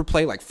 yards per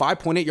play, like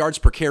 5.8 yards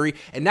per carry,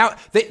 and now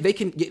they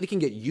can get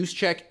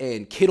Juszczyk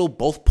and Kittle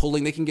both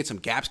pulling. They can get some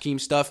gap scheme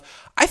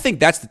stuff. I think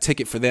that's the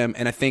ticket for them,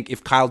 and I think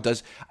if Kyle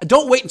does,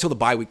 don't wait until the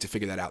bye week to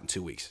figure that out in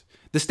 2 weeks.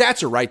 The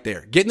stats are right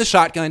there. Get in the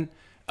shotgun.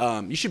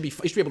 You should be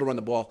able to run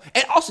the ball,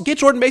 and also get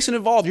Jordan Mason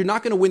involved. You're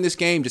not going to win this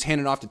game just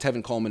handing it off to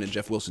Tevin Coleman and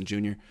Jeff Wilson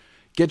Jr.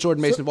 Get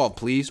Jordan Mason involved,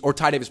 please, or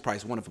Ty Davis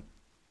Price, one of them.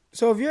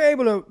 So if you're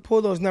able to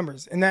pull those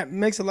numbers, and that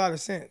makes a lot of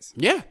sense,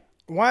 yeah.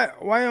 Why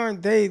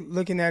aren't they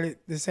looking at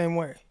it the same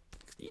way?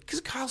 Because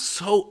Kyle's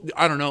so,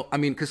 I don't know.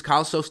 Because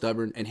Kyle's so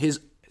stubborn and his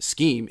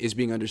scheme is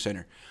being under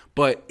center.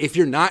 But if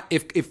you're not,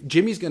 if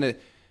Jimmy's going to,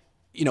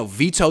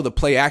 veto the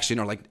play action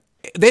or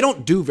they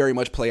don't do very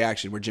much play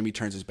action where Jimmy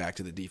turns his back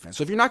to the defense.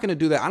 So if you're not going to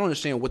do that, I don't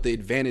understand what the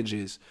advantage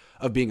is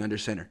of being under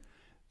center.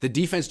 The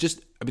defense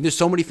there's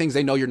so many things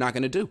they know you're not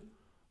going to do,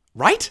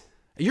 right?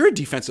 You're a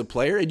defensive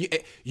player, and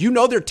you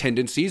know their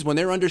tendencies. When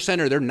they're under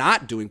center, they're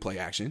not doing play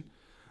action.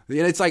 And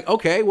it's like,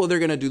 okay, well, they're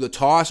going to do the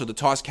toss or the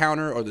toss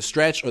counter or the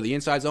stretch or the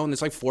inside zone.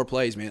 It's like 4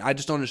 plays, man. I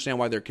just don't understand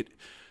why they're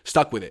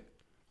stuck with it.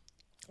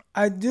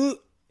 I do.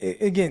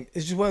 Again,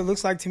 it's just what it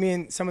looks like to me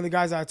and some of the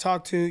guys I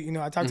talk to.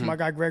 I talk to my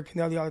guy Greg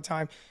Pinelli all the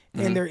time,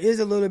 and there is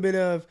a little bit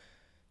of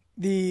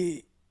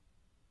the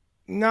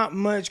not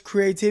much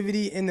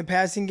creativity in the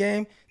passing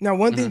game. Now,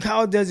 one thing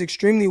Kyle does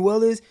extremely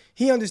well is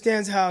he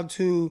understands how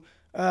to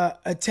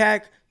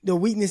attack the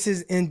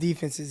weaknesses in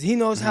defenses. He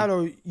knows how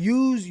to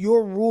use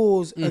your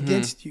rules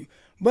against you.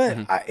 But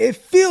it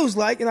feels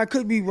like, and I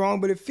could be wrong,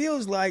 but it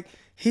feels like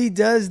he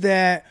does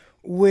that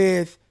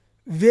with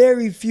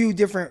very few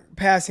different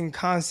passing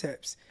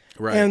concepts.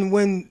 Right. And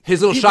when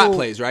his little shot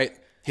plays, right?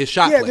 His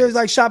shot plays. Yeah, there's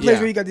like shot plays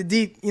where you got the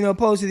deep,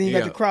 post, and then you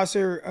got the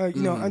crosser,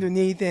 Mm-hmm.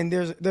 underneath, and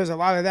there's a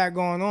lot of that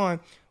going on.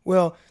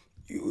 Well,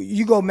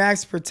 you go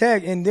max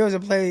protect, and there was a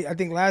play, I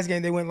think last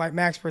game they went like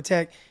max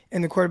protect,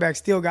 and the quarterback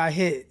still got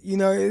hit.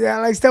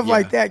 Like stuff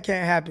like that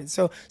can't happen.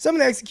 So some of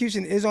the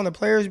execution is on the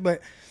players,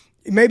 but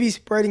maybe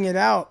spreading it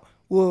out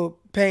will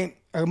paint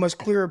a much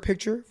clearer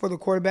picture for the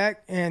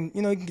quarterback, and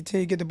he can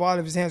continue to get the ball out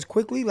of his hands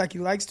quickly like he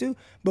likes to,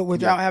 but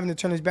without having to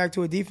turn his back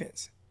to a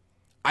defense.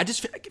 I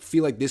just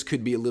feel like this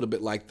could be a little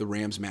bit like the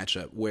Rams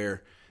matchup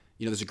where,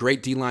 there's a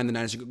great D-line the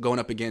Niners are going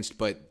up against,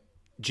 but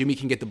Jimmy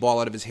can get the ball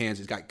out of his hands.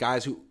 He's got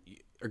guys who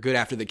are good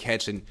after the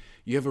catch, and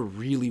you have a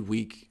really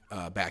weak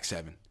back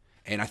seven.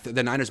 And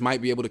the Niners might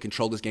be able to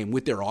control this game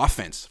with their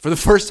offense for the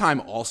first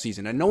time all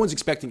season. And no one's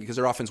expecting it because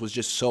their offense was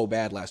just so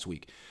bad last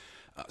week.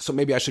 So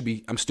maybe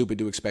I'm stupid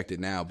to expect it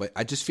now. But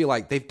I just feel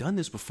like they've done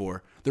this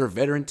before. They're a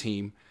veteran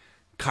team.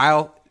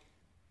 Kyle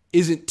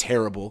isn't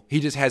terrible. He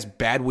just has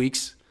bad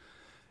weeks.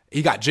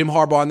 He got Jim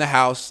Harbaugh in the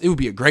house. It would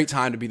be a great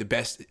time to be the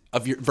best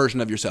of your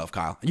version of yourself,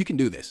 Kyle. You can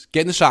do this.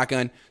 Get in the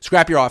shotgun,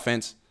 scrap your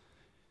offense,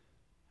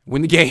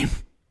 win the game.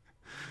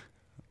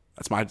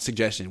 That's my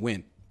suggestion.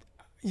 Win.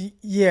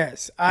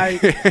 Yes. Now,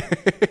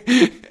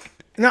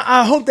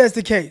 I hope that's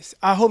the case.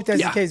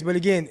 The case. But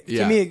again,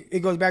 to me, it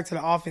goes back to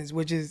the offense,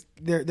 which is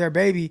their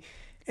baby.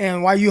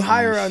 And while you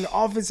hire an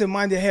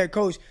offensive-minded head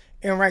coach,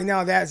 and right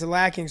now that's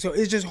lacking. So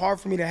it's just hard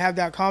for me to have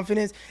that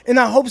confidence. And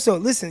I hope so.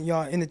 Listen,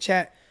 y'all, in the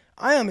chat,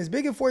 I am as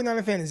big a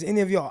 49er fan as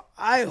any of y'all.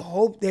 I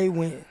hope they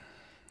win.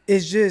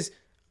 It's just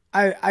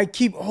I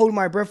keep holding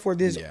my breath for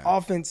this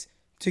offense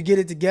to get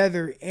it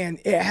together, and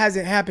it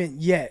hasn't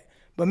happened yet.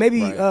 But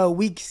maybe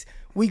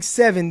week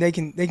 7 they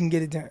can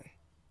get it done.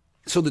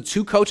 So the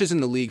 2 coaches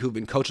in the league who've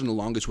been coaching the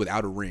longest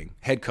without a ring,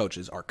 head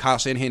coaches, are Kyle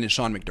Shanahan and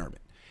Sean McDermott.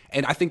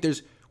 And I think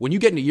when you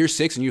get into year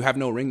 6 and you have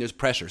no ring, there's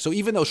pressure. So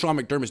even though Sean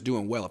McDermott's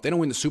doing well, if they don't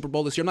win the Super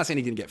Bowl this year, I'm not saying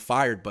he's going to get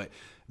fired, but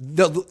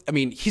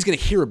he's going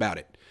to hear about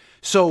it.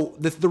 So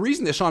the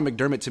reason that Sean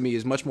McDermott to me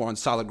is much more on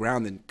solid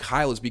ground than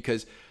Kyle is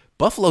because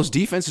Buffalo's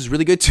defense is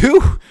really good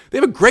too. They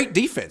have a great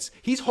defense.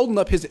 He's holding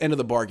up his end of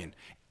the bargain.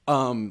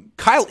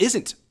 Kyle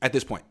isn't at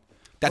this point.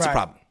 That's a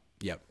problem.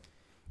 Yep.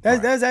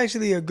 That's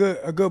actually a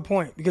good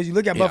point because you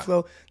look at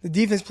Buffalo, the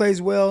defense plays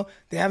well.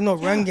 They have no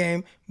run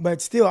game,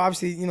 but still,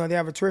 obviously, they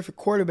have a terrific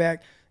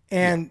quarterback,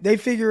 and they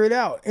figure it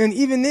out. And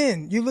even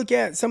then, you look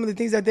at some of the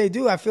things that they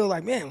do, I feel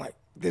like, man, like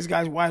this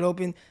guy's wide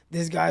open,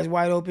 this guy's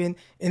wide open.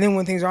 And then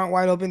when things aren't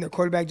wide open, the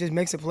quarterback just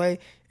makes a play.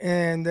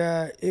 And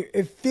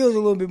it feels a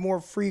little bit more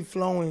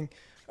free-flowing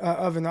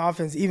of an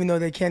offense, even though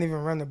they can't even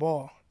run the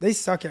ball. They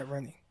suck at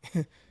running.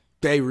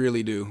 They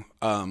really do.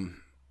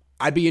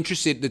 I'd be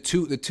interested, the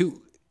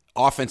two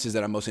offenses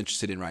that I'm most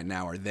interested in right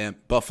now are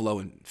Buffalo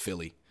and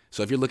Philly.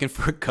 So if you're looking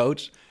for a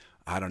coach,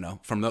 I don't know,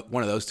 from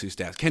one of those 2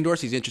 staffs. Ken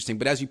Dorsey's interesting,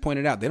 but as you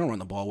pointed out, they don't run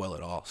the ball well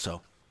at all.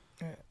 So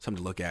something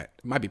to look at.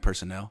 It might be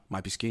personnel,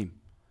 might be scheme.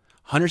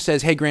 Hunter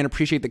says, hey, Grant,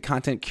 appreciate the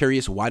content.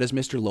 Curious, why does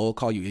Mr. Lowell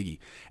call you Iggy?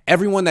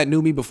 Everyone that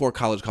knew me before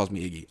college calls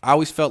me Iggy. I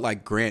always felt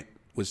like Grant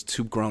was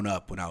too grown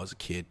up when I was a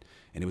kid,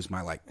 and it was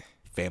my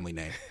family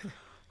name.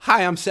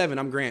 Hi, I'm 7.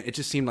 I'm Grant. It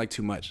just seemed like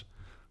too much.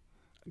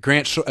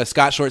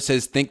 Scott Short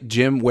says, think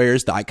Jim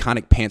wears the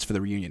iconic pants for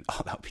the reunion.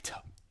 Oh, that would be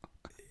tough.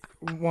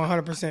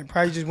 100%.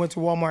 Probably just went to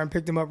Walmart and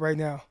picked them up right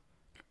now.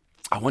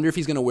 I wonder if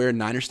he's going to wear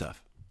Niner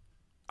stuff.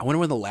 I wonder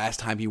when the last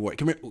time he wore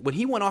it. When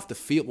he went off the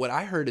field, what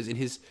I heard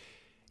is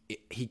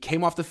he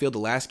came off the field the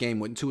last game,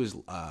 went into his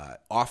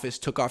office,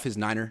 took off his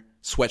Niner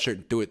sweatshirt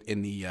and threw it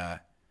in the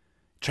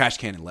trash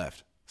can and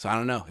left. So I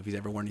don't know if he's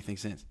ever worn anything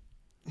since.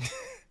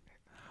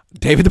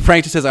 David the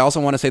Prankster says, I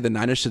also want to say the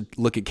Niners should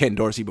look at Ken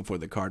Dorsey before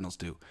the Cardinals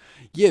do.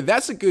 Yeah,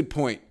 that's a good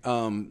point.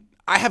 I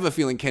have a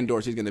feeling Ken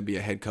Dorsey's going to be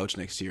a head coach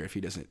next year if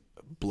he doesn't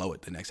blow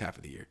it the next half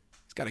of the year.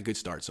 He's got a good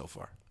start so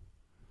far.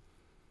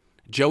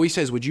 Joey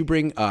says, would you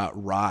bring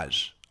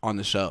Raj on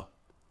the show?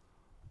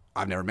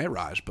 I've never met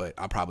Raj, but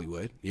I probably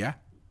would. Yeah.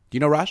 Do you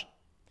know Raj?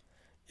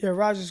 Yeah,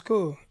 Raj is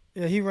cool.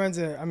 Yeah, he runs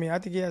I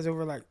think he has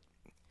over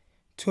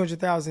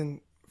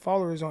 200,000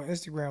 followers on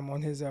Instagram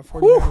on his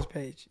 49ers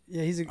page.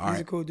 Yeah, he's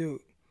a cool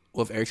dude.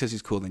 Well, if Eric says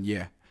he's cool, then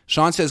yeah.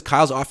 Sean says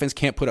Kyle's offense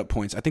can't put up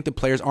points. I think the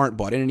players aren't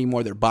bought in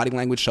anymore. Their body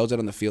language shows it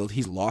on the field.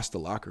 He's lost the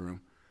locker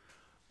room.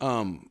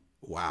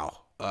 Wow.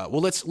 Well,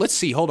 let's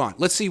see. Hold on.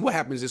 Let's see what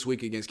happens this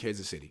week against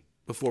Kansas City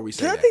before we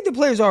say that. I think the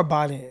players are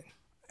bought in.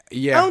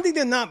 Yeah. I don't think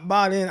they're not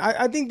bought in.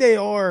 I think they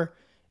are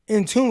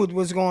in tune with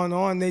what's going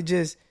on.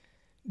 There's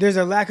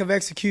a lack of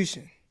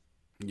execution.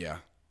 Yeah.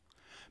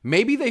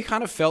 Maybe they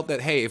kind of felt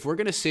that, hey, if we're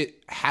going to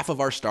sit half of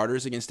our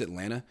starters against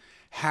Atlanta,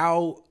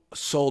 how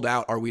sold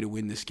out are we to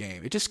win this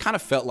game? It just kind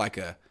of felt like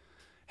a,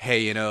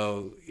 hey,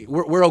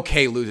 we're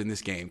okay losing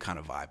this game kind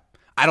of vibe.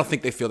 I don't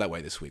think they feel that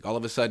way this week. All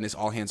of a sudden, it's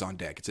all hands on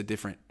deck. It's a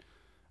different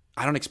 –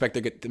 I don't expect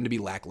them to be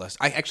lackluster.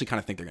 I actually kind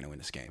of think they're going to win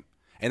this game.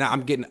 And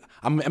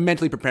I'm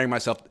mentally preparing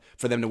myself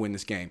for them to win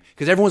this game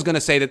because everyone's going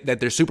to say that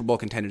they're Super Bowl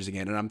contenders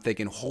again. And I'm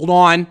thinking, hold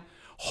on.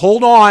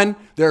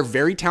 They're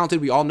very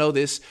talented. We all know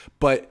this.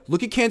 But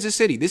look at Kansas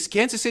City. This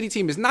Kansas City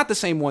team is not the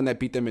same one that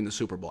beat them in the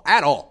Super Bowl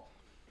at all,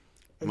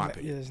 in my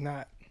opinion. Yeah, it's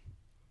not.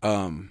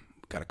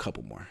 Got a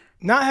couple more.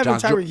 Not having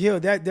Tyreek Hill,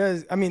 that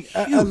does. I mean,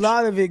 a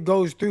lot of it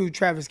goes through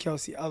Travis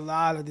Kelce. A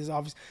lot of this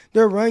offense.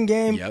 Their run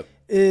game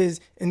is,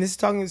 and this is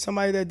talking to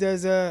somebody that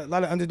does a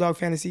lot of underdog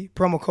fantasy,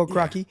 promo code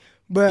Crocky.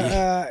 But,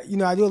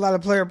 I do a lot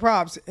of player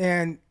props,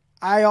 and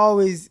I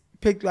always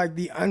pick like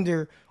the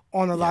under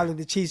on a lot of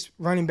the Chiefs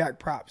running back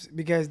props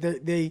because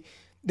they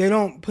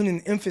don't put an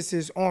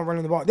emphasis on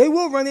running the ball. They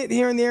will run it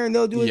here and there, and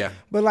they'll do it. Yeah.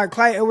 But like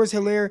Clyde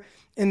Edwards-Helaire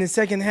in the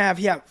second half,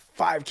 he had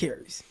 5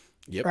 carries.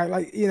 Yep. Right,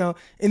 like and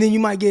then you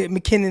might get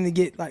McKinnon to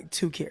get like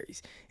 2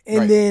 carries,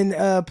 and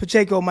then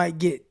Pacheco might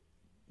get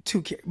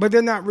 2 carries, but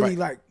they're not really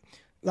like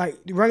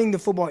running the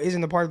football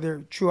isn't a part of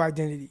their true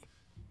identity.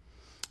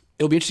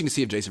 It'll be interesting to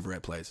see if Jason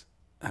Verrett plays.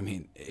 I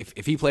mean,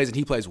 if he plays and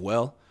he plays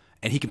well,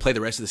 and he can play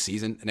the rest of the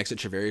season next to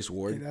Charvarius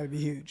Ward, that'd be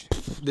huge.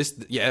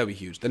 That'd be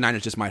huge. The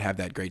Niners just might have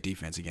that great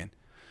defense again.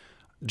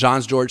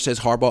 Johns George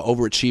says Harbaugh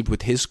overachieved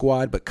with his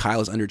squad, but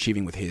Kyle is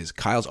underachieving with his.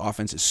 Kyle's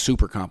offense is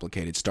super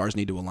complicated. Stars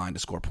need to align to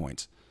score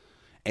points.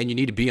 And you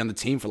need to be on the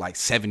team for like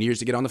 7 years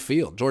to get on the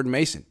field. Jordan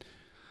Mason,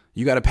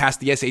 you got to pass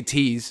the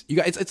SATs.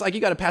 It's like you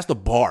got to pass the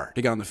bar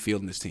to get on the field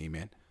in this team,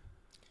 man.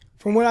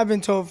 From what I've been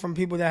told from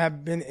people that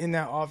have been in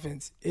that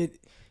offense, it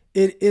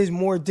is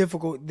more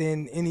difficult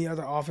than any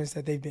other offense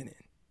that they've been in.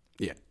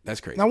 Yeah,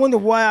 that's crazy. And I wonder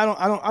why.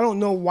 I don't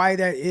know why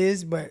that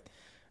is, but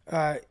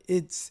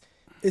it's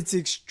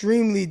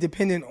extremely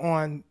dependent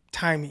on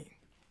timing.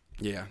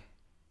 Yeah.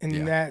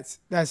 And that's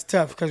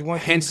tough because one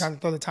can kind of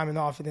throw the timing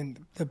off, and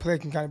then the play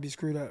can kind of be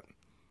screwed up.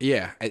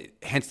 Yeah,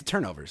 hence the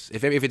turnovers.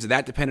 If it's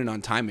that dependent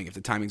on timing, if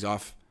the timing's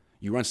off,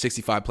 you run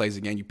 65 plays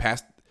again, you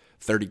pass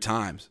 30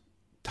 times,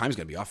 time's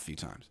going to be off a few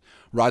times.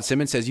 Rod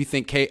Simmons says, you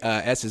think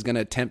KS is going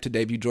to attempt to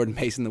debut Jordan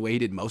Mason the way he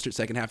did Mostert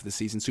second half of the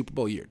season, Super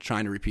Bowl year,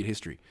 trying to repeat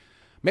history?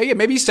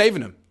 Maybe he's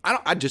saving him.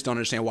 I just don't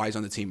understand why he's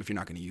on the team if you're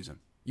not going to use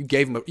him. You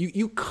gave him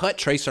you cut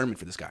Trey Sermon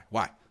for this guy.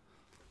 Why?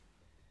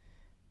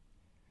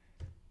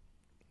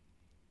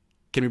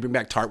 Can we bring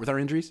back Tart with our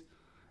injuries?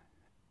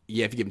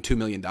 Yeah, if you give him $2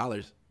 million.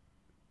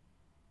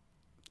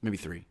 Maybe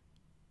 3.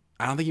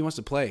 I don't think he wants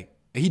to play.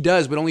 He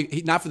does, but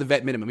not for the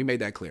vet minimum. He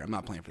made that clear. I'm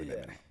not playing for the vet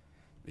minimum.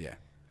 Yeah.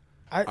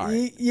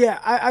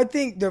 I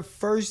think the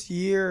first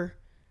year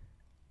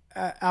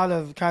out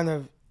of kind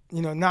of,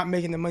 not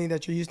making the money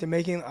that you're used to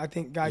making, I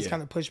think guys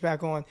kind of push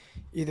back on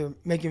either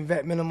making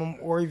vet minimum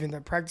or even the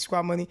practice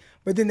squad money.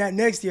 But then that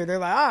next year, they're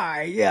like, all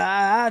right,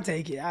 I'll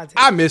take it.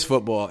 I miss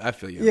football. I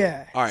feel you.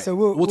 Yeah. All right. So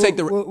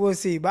we'll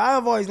see. But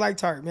I've always liked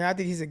Tart, man. I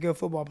think he's a good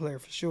football player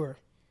for sure.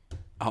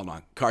 Hold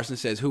on. Carson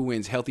says, who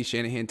wins, healthy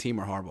Shanahan team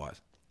or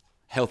Harbaugh's?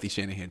 Healthy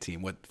Shanahan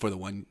team. What, for the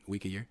 1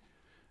 week a year?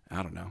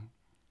 I don't know.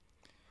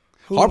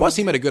 Harbaugh's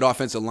team had a good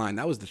offensive line.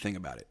 That was the thing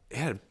about it. It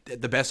had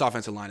the best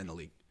offensive line in the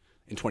league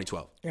in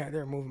 2012. Yeah,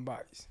 they're moving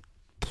bodies.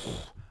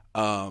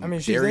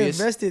 They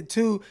invested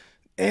too.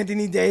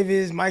 Anthony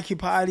Davis, Mikey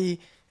Potty.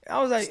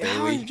 I was like,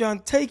 how are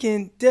you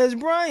taking Dez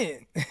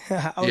Bryant?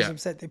 I was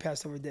upset they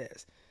passed over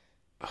Dez.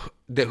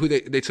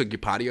 They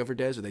took Potty over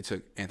Dez, or they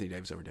took Anthony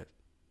Davis over Dez?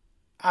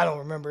 I don't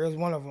remember. It was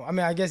one of them. I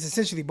mean, I guess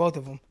essentially both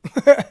of them.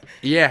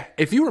 Yeah,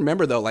 if you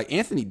remember though, like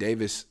Anthony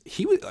Davis,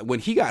 he was when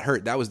he got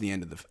hurt. That was the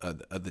end of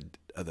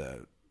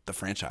the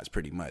franchise,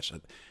 pretty much.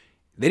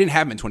 They didn't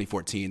have him in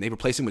 2014. They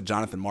replaced him with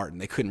Jonathan Martin.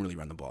 They couldn't really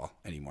run the ball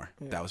anymore.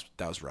 Yeah.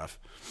 That was rough.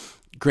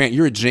 Grant,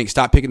 you're a jinx.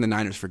 Stop picking the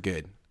Niners for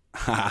good.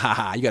 You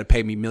got to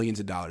pay me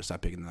millions of dollars.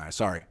 Stop picking the Niners.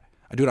 Sorry,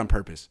 I do it on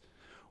purpose.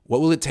 What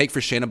will it take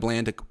for Shanna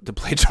Bland to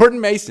play Jordan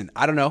Mason?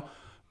 I don't know.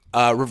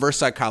 Reverse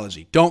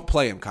psychology. Don't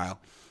play him, Kyle.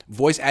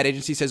 Voice ad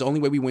agency says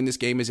only way we win this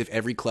game is if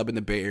every club in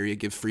the Bay Area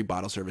gives free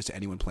bottle service to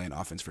anyone playing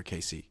offense for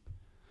KC.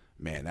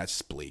 Man, that's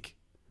bleak.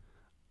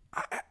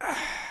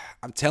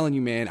 I'm telling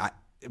you, man.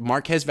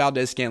 Marquez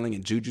Valdez-Scantling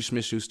and Juju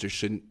Smith-Schuster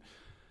shouldn't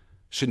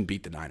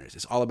beat the Niners.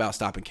 It's all about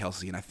stopping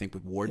Kelce, and I think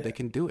with Ward they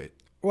can do it.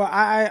 Well,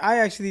 I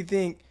actually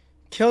think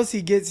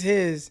Kelce gets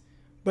his,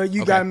 but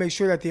you got to make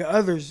sure that the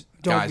others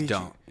don't beat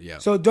you. Yeah.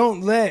 So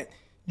don't let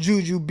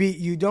Juju beat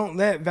you. Don't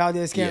let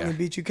Valdez-Scantling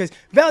beat you, because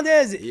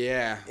Valdez,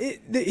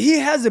 he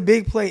has a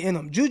big play in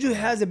him. Juju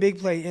has a big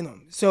play in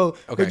him. So,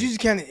 but Juju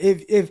can't.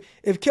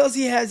 If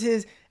Kelsey has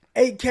his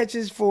 8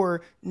 catches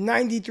for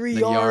 93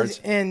 yards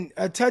and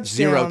a touchdown,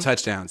 0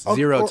 touchdowns,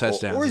 0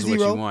 touchdowns or is 0,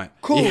 what you want.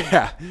 Cool.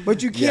 Yeah.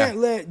 But you can't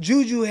let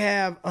Juju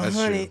have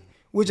 100,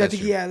 which I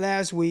think he had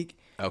last week,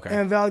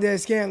 and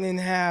Valdez-Scantling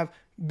have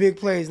big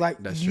plays. Like,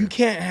 you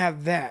can't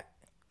have that.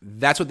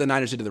 That's what the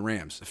Niners did to the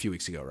Rams a few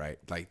weeks ago, right?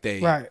 Like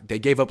they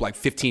gave up like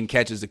 15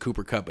 catches to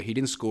Cooper Kupp, but he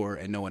didn't score,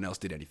 and no one else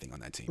did anything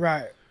on that team.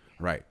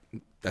 Right.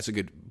 That's a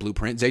good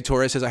blueprint. Zay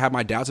Torres says, I have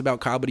my doubts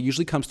about Kyle, but he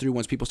usually comes through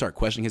once people start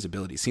questioning his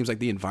ability. Seems like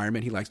the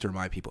environment he likes to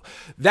remind people.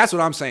 That's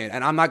what I'm saying,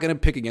 and I'm not going to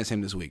pick against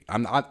him this week.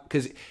 I'm not,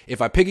 because if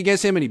I pick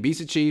against him and he beats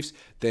the Chiefs,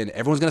 then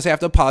everyone's going to say I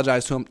have to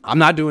apologize to him. I'm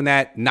not doing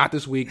that. Not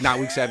this week. Not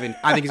week 7.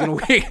 I think he's going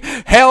to win.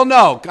 Hell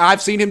no.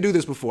 I've seen him do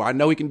this before. I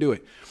know he can do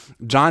it.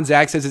 John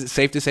Zach says, is it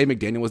safe to say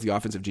McDaniel was the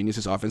offensive genius?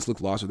 His offense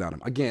looked lost without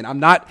him. Again, I'm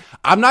not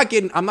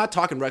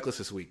talking reckless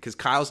this week,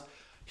 because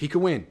he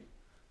could win.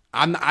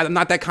 I'm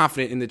not that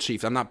confident in the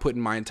Chiefs. I'm not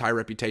putting my entire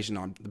reputation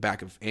on the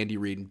back of Andy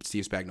Reid and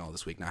Steve Spagnuolo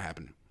this week. Not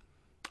happening.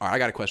 All right, I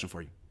got a question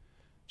for you.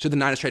 Should the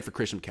Niners trade for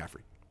Christian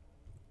McCaffrey?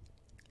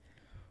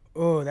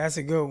 Oh, that's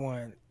a good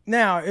one.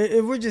 Now,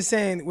 if we're just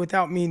saying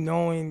without me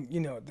knowing,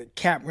 the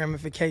cap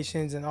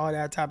ramifications and all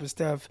that type of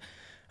stuff,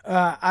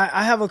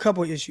 I have a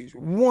couple of issues.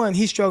 One,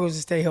 he struggles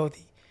to stay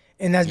healthy,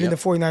 and that's been the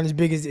 49ers'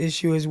 biggest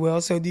issue as well.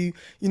 So,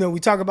 we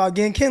talk about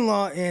getting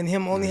Kinlaw and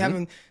him only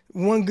having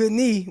one good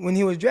knee when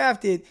he was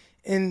drafted,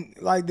 and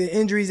like the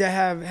injuries that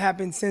have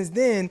happened since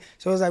then.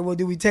 So it's like, well,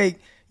 do we take,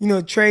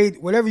 trade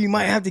whatever you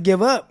might have to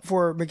give up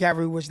for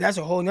McCaffrey, which that's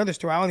a whole nother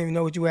story. I don't even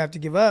know what you would have to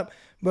give up.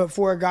 But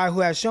for a guy who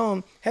has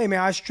shown, hey,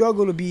 man, I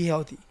struggle to be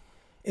healthy.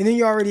 And then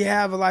you already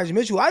have Elijah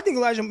Mitchell. I think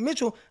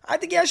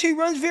he actually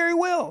runs very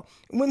well.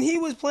 When he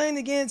was playing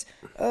against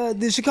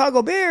the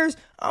Chicago Bears,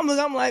 I'm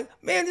like,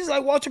 man, this is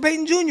like Walter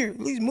Payton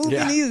Jr. He's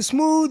moving, he's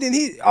smooth, and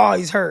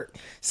he's hurt.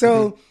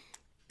 So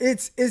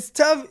it's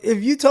tough.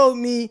 If you told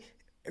me,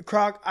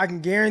 Croc, I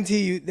can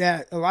guarantee you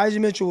that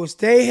Elijah Mitchell will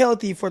stay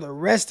healthy for the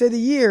rest of the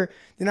year,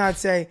 then I'd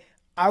say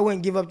I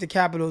wouldn't give up the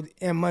capital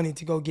and money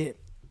to go get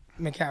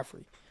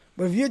McCaffrey.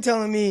 But if you're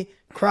telling me,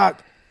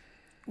 Croc,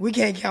 we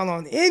can't count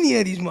on any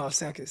of these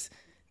motherfuckers,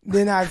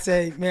 then I'd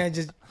say, man,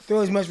 just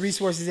throw as much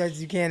resources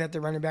as you can at the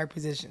running back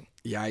position.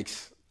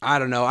 Yikes. I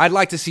don't know. I'd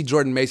like to see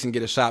Jordan Mason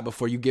get a shot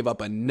before you give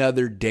up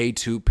another day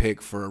 2 pick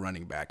for a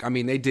running back. I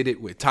mean, they did it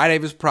with Ty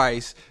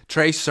Davis-Price,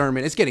 Trey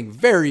Sermon. It's getting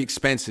very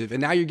expensive,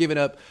 and now you're giving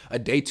up a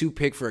day 2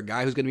 pick for a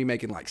guy who's going to be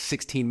making like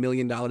 $16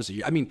 million a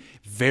year. I mean,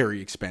 very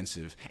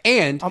expensive.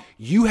 And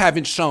you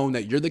haven't shown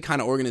that you're the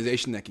kind of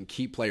organization that can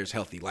keep players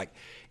healthy. Like,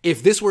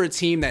 if this were a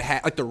team that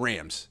had, like the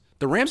Rams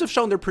have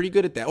shown they're pretty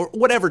good at that, or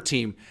whatever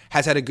team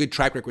has had a good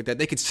track record with that,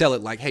 they could sell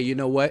it like, hey, you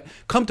know what?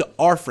 Come to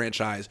our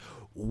franchise.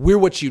 We're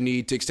what you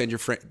need to extend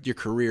your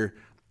career.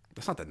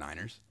 That's not the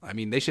Niners. I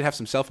mean, they should have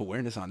some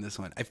self-awareness on this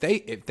one. If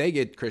they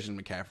get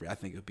Christian McCaffrey, I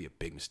think it would be a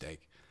big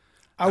mistake.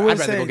 I'd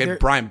rather go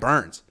get Brian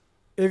Burns.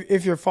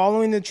 If you're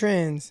following the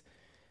trends,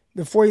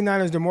 the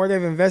 49ers, the more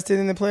they've invested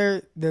in the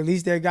player, the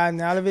least they've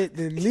gotten out of it.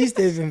 The least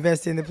they've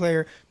invested in the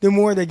player, the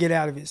more they get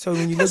out of it. So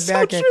when you look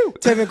back at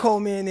Tevin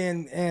Coleman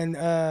and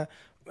the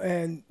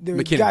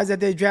McKinnon, guys that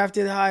they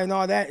drafted high and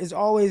all that, it's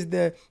always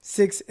the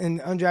 6 and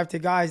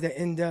undrafted guys that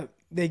end up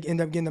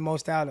getting the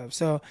most out of.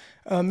 So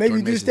maybe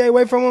you do stay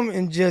away from them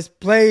and just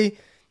play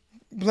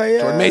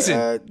Jordan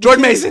Mason.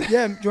 Jordan Mason.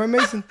 Yeah, Jordan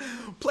Mason.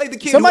 Play the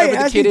kid. Somebody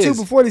asked me too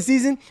before the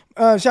season.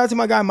 Shout out to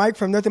my guy Mike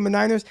from Nothing But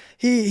Niners.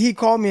 He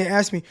called me and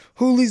asked me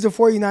who leads the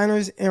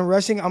 49ers in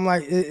rushing. I'm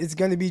like, it's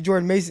going to be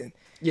Jordan Mason.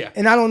 Yeah.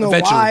 And I don't know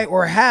why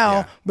or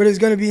how, but it's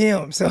going to be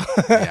him. So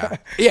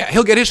yeah,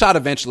 he'll get his shot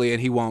eventually and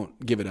he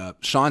won't give it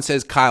up. Sean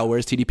says, Kyle,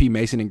 where's TDP,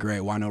 Mason, and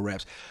Gray? Why no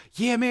reps?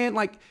 Yeah, man,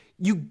 like,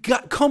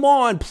 come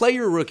on, play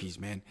your rookies,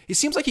 man. It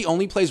seems like he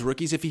only plays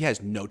rookies if he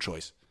has no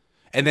choice.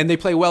 And then they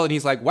play well and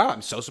he's like, wow,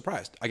 I'm so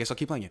surprised. I guess I'll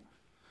keep playing you.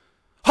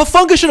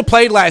 Hufanga should have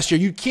played last year.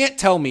 You can't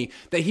tell me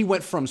that he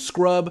went from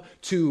scrub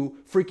to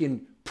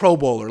freaking Pro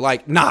Bowler.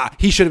 Like, nah,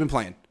 he should have been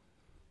playing.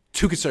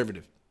 Too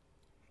conservative.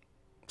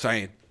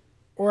 Saying.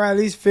 Or at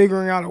least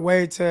figuring out a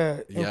way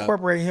to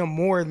incorporate him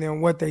more than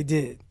what they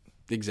did.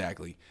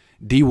 Exactly.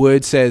 D.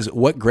 Wood says,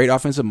 what great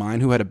offensive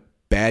mind who had a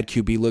bad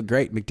QB look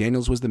great.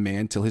 McDaniels was the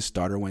man till his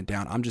starter went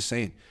down. I'm just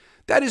saying.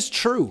 That is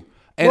true.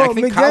 And I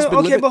think Kyle's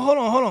been but hold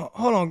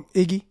on,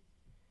 Iggy.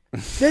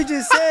 They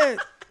just said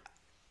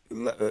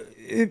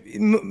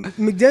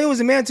McDaniel was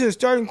the man till the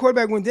starting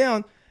quarterback went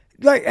down.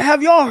 Like,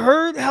 have y'all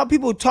heard how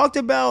people talked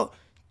about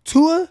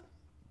Tua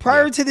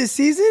prior to this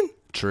season?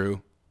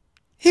 True.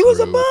 He was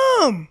a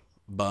bum.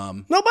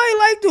 Nobody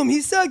liked him.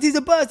 He sucked. He's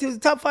a bust. He was a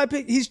top 5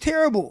 pick. He's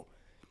terrible.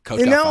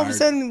 Coach and now fired. all of a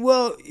sudden,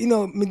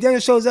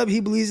 McDaniel shows up. He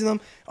believes in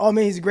him. Oh,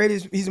 man, he's the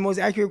greatest. He's the most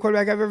accurate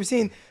quarterback I've ever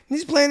seen.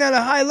 He's playing at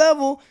a high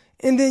level.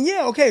 And then,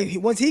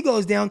 once he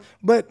goes down.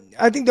 But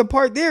I think the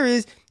part there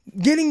is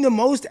getting the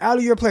most out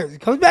of your players.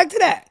 It comes back to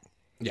that.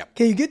 Yeah.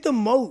 Can you get the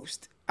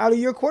most out of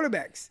your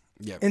quarterbacks?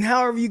 Yeah. And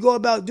however you go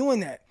about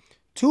doing that.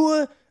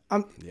 Tua,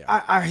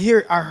 I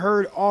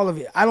heard all of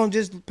it. I don't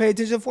just pay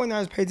attention to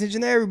 49ers, pay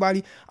attention to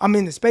everybody. I'm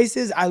in the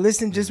spaces. I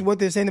listen just what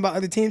they're saying about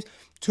other teams.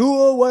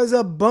 Tua was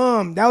a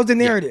bum. That was the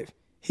narrative.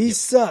 He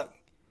sucked.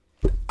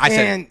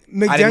 And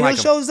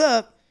McDaniel shows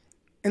up,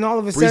 and all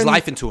of a sudden, breathes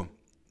life into him.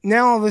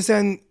 Now all of a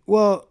sudden,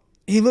 well,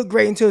 he looked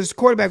great until his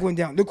quarterback went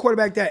down. The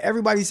quarterback that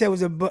everybody said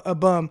was a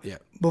bum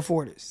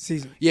before this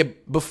season. Yeah,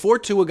 before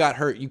Tua got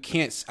hurt,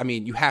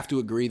 you have to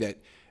agree that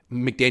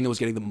McDaniel was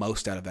getting the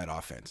most out of that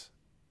offense.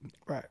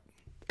 Right.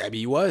 I mean,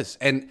 he was.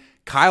 And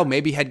Kyle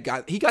maybe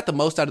got the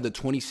most out of the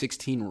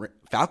 2016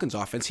 Falcons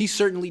offense. He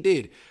certainly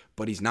did,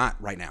 but he's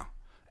not right now.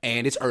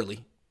 And it's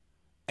early.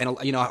 And,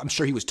 I'm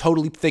sure he was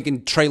totally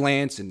thinking Trey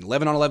Lance and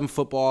 11-on-11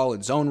 football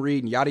and zone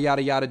read and yada,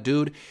 yada, yada.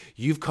 Dude,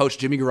 you've coached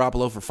Jimmy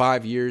Garoppolo for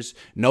 5 years.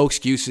 No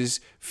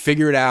excuses.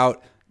 Figure it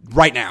out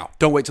right now.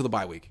 Don't wait till the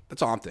bye week.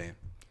 That's all I'm saying.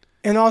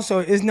 And also,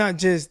 it's not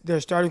just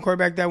their starting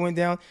quarterback that went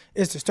down.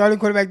 It's the starting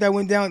quarterback that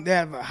went down. They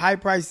have a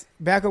high-priced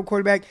backup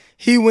quarterback.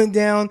 He went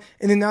down,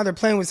 and then now they're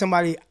playing with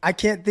somebody. I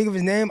can't think of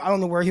his name. I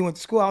don't know where he went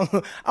to school. I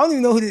don't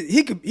even know who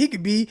he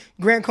could be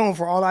Grant Cohn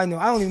for all I know.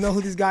 I don't even know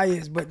who this guy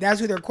is, but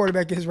that's who their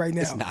quarterback is right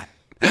now. It's not.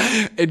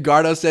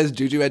 Edgardo says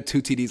Juju had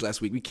 2 TDs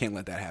last week. We can't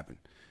let that happen.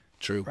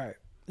 True. Right.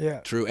 Yeah.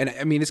 True. And,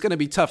 it's going to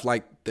be tough.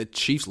 Like, the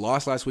Chiefs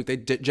lost last week. They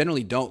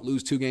generally don't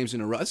lose 2 games in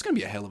a row. It's going to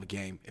be a hell of a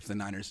game if the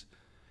Niners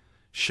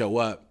show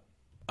up.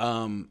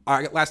 All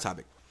right, last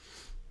topic.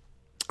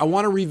 I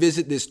want to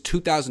revisit this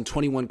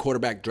 2021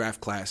 quarterback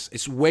draft class.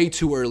 It's way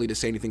too early to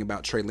say anything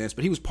about Trey Lance,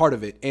 but he was part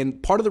of it.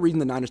 And part of the reason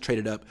the Niners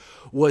traded up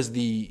was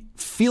the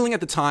feeling at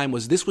the time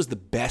was this was the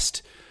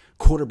best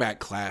quarterback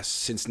class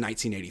since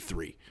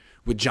 1983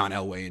 with John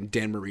Elway and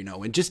Dan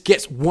Marino. And just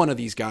gets one of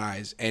these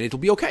guys, and it'll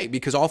be okay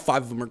because all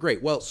 5 of them are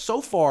great. Well, so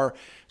far,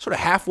 sort of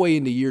halfway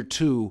into year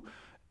 2,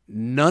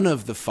 none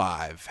of the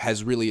 5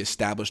 has really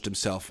established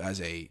himself as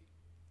a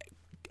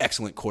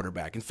excellent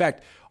quarterback. In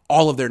fact,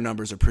 all of their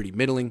numbers are pretty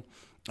middling.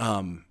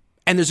 And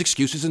there's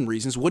excuses and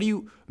reasons. What do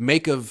you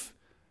make of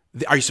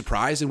are you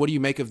surprised? And what do you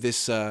make of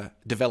this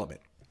development?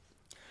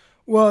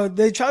 Well,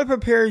 they try to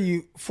prepare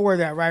you for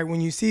that, right?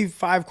 When you see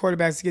 5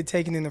 quarterbacks get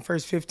taken in the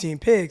first 15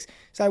 picks,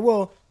 it's like,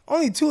 well,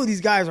 only 2 of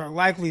these guys are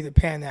likely to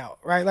pan out,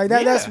 right? Like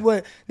that.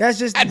 Yeah. That's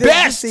just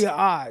the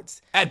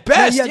odds. At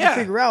best, now you have to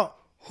figure out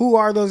who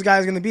are those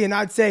guys going to be. And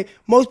I'd say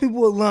most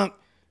people would lump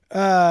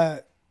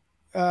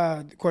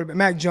quarterback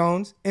Mac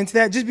Jones into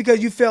that just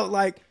because you felt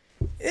like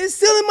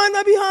it might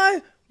not be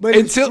high, but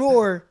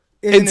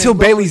until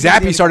Bailey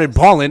Zappi started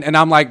balling, and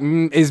I'm like,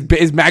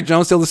 is Mac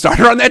Jones still the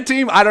starter on that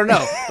team? I don't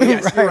know. But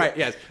yes, right. You're right.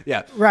 Yes,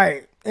 yeah,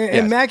 right.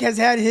 And Mac has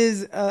had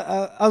his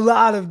a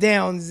lot of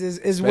downs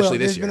as well.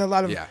 There's been a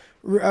lot of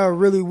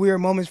really weird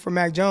moments for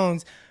Mac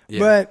Jones,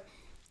 but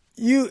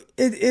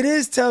it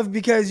is tough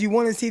because you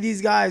want to see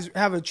these guys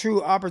have a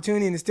true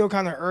opportunity, and it's still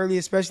kind of early,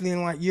 especially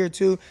in like year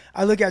 2.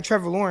 I look at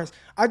Trevor Lawrence.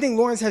 I think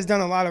Lawrence has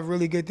done a lot of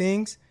really good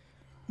things,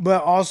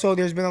 but also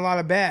there's been a lot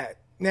of bad.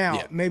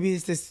 Now, maybe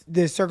it's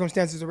the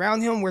circumstances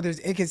around him where there's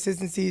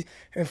inconsistencies,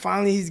 and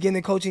finally he's getting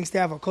a coaching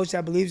staff, a coach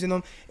that believes in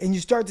him, and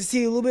you start to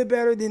see a little bit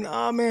better. Then,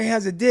 oh man, he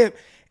has a dip,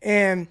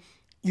 and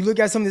you look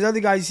at some of these other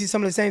guys, you see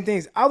some of the same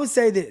things. I would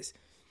say this.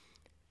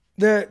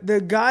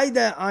 The guy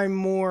that I'm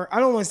more, I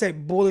don't want to say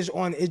bullish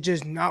on it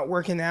just not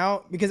working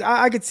out because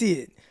I could see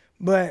it.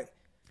 But,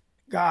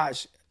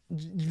 gosh,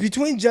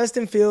 between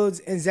Justin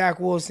Fields and Zach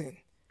Wilson,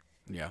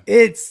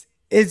 it's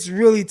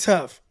really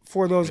tough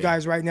for those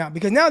guys right now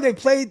because now they've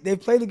played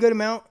a good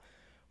amount,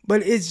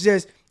 but it's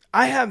just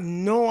I have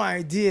no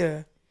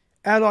idea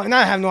at all. And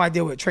I have no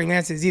idea what Trey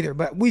Lance is either,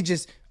 but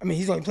he's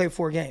only played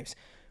 4 games.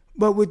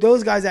 But with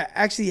those guys that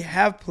actually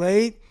have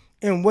played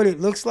and what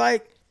it looks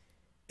like,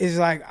 is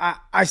like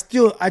I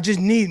just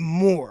need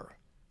more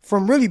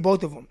from really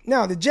both of them.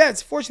 Now the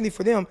Jets, fortunately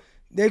for them,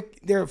 they're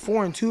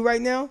 4-2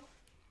 right now,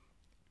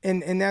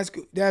 and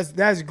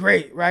that's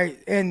great, right?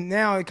 And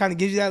now it kind of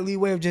gives you that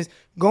leeway of just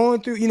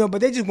going through, but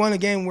they just won a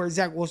game where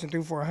Zach Wilson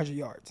threw for 100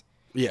 yards.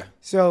 Yeah.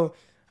 So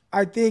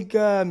I think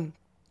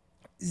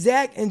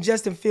Zach and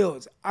Justin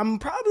Fields, I'm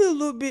probably a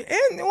little bit,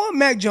 and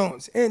Mac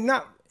Jones, and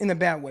not in a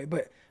bad way,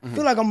 but I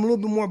feel like I'm a little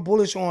bit more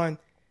bullish on.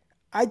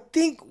 I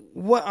think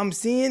what I'm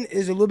seeing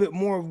is a little bit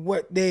more of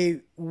what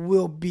they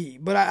will be.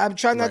 But I'm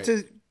trying not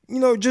to,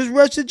 just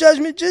rush to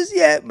judgment just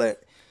yet,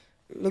 but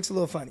it looks a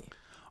little funny.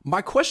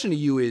 My question to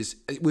you is,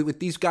 with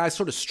these guys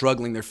sort of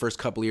struggling their first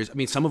couple of years,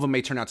 some of them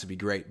may turn out to be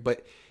great,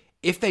 but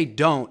if they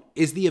don't,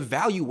 is the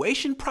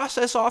evaluation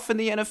process off in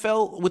the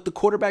NFL with the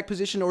quarterback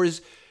position, or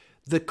is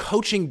the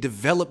coaching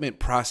development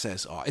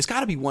process off? It's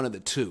got to be one of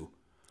the two.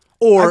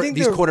 Or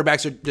these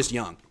quarterbacks are just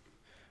young.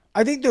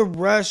 I think the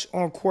rush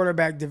on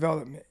quarterback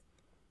development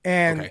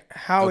and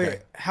how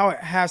it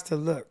has to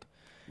look.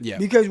 Yeah.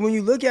 Because when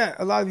you look at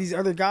a lot of these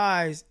other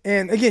guys,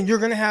 and again, you're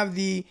going to have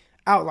the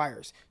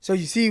outliers. So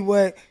you see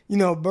what,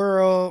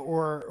 Burrow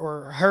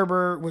or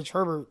Herbert, which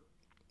Herbert,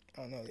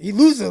 I don't know, he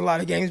loses a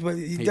lot of games, but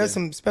he does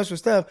some special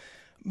stuff.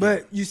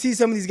 But you see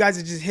some of these guys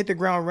that just hit the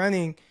ground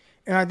running,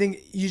 and I think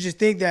you just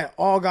think that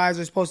all guys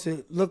are supposed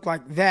to look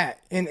like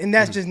that. And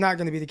that's just not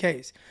going to be the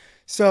case.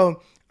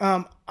 So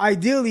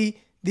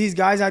ideally, these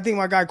guys, I think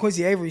my guy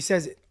Quincy Avery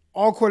says it,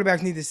 all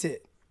quarterbacks need to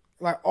sit.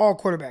 Like all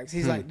quarterbacks.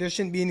 He's like, there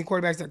shouldn't be any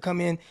quarterbacks that come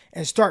in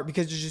and start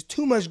because there's just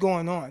too much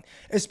going on,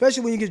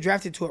 especially when you get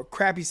drafted to a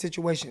crappy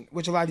situation,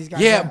 which a lot of these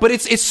guys have. But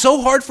it's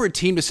so hard for a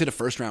team to sit a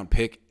first-round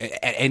pick at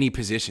any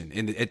position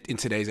in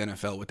today's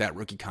NFL with that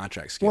rookie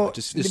contract scale. Well,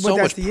 There's so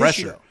much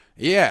pressure.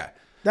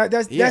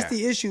 That's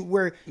the issue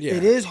where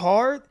it is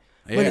hard,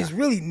 but it's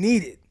really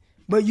needed.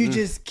 But you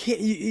just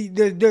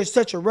can't. There's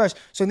such a rush.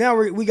 So now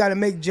we got to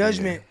make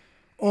judgment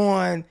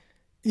on,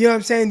 you know what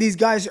I'm saying, these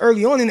guys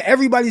early on, and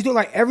everybody's going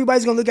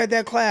to look at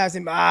that class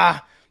and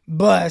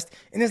bust.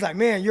 And it's like,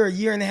 man, you're a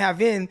year and a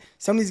half in.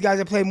 Some of these guys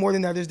have played more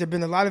than others. There have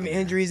been a lot of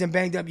injuries and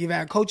banged up. You've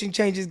had coaching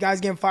changes, guys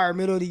getting fired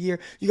middle of the year.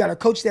 You got a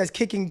coach that's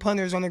kicking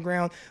punters on the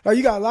ground. Like,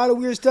 you got a lot of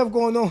weird stuff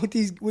going on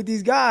with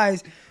these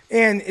guys.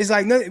 And it's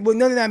like none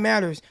of that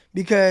matters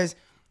because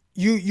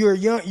you're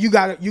young. You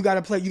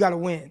gotta play. You gotta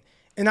win.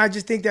 And I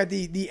just think that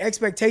the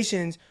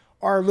expectations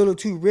are a little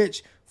too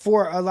rich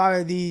for a lot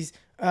of these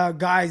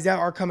guys that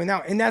are coming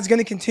out. And that's going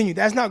to continue.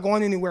 That's not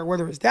going anywhere,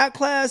 whether it's that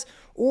class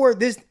or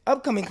this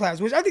upcoming class,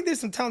 which I think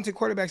there's some talented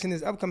quarterbacks in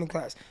this upcoming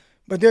class.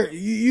 But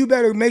you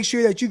better make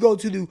sure that you go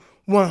to the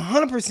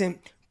 100%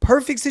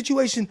 perfect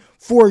situation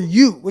for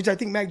you, which I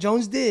think Mac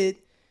Jones did.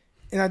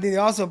 And I think they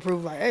also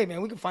proved like, hey,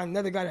 man, we can find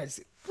another guy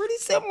that's pretty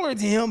similar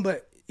to him,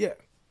 but yeah.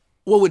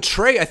 Well, with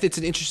Trey, I think it's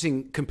an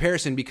interesting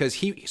comparison because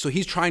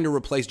he's trying to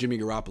replace Jimmy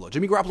Garoppolo.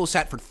 Jimmy Garoppolo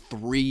sat for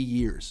 3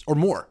 years or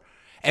more.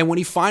 And when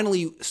he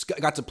finally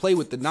got to play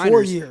with the Niners,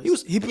 4 years. He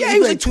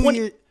was like 20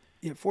 years.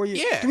 Yeah, 4 years.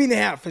 Yeah.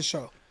 3.5 for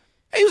sure.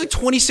 He was like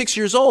 26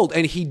 years old,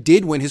 and he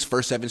did win his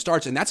first 7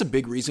 starts, and that's a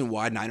big reason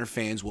why Niner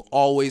fans will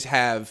always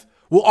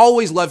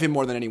love him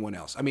more than anyone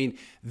else. I mean,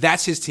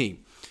 that's his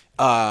team.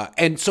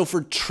 And so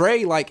for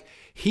Trey, like,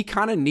 he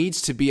kind of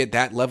needs to be at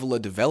that level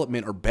of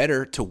development or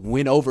better to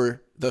win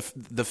over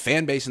the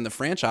fan base and the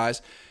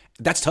franchise.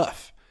 That's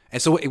tough.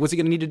 And so what's he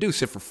going to need to do?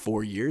 Sit for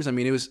 4 years? I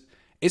mean,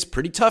 it's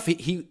pretty tough.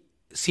 He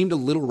seemed a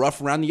little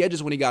rough around the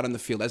edges when he got on the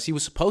field, as he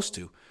was supposed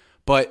to.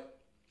 But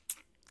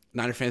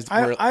Niner fans,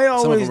 some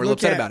of them were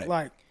upset about it.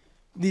 Like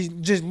these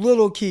just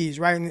little keys,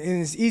 right? And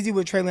it's easy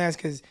with Trey Lance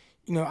because,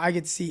 you know, I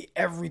get to see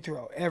every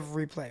throw,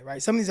 every play,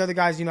 right? Some of these other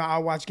guys, you know,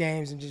 I'll watch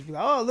games and just be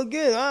like, oh, look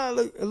good,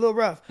 look a little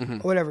rough, or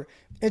whatever.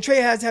 And Trey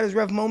has had his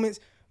rough moments,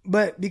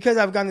 but because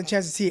I've gotten the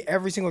chance to see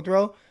every single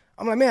throw,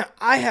 I'm like, man,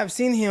 I have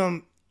seen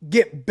him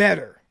get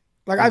better.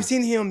 Like, I've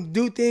seen him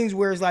do things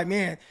where it's like,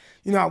 man,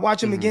 you know, I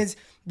watch him against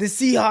the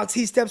Seahawks.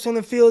 He steps on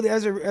the field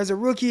as a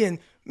rookie, and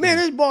man,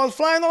 this ball's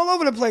flying all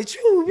over the place.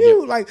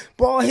 Like,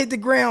 ball hit the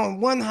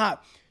ground, one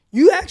hop.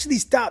 You actually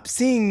stop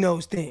seeing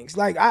those things.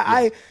 Like,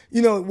 I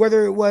you know,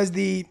 whether it was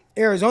the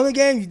Arizona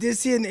game, you did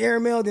see it in the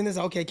airmail, then it's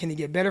okay, can he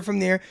get better from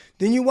there?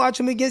 Then you watch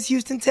him against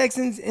Houston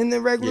Texans in the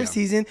regular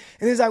season,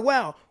 and it's like,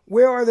 wow,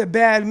 where are the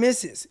bad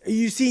misses?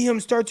 You see him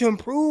start to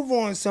improve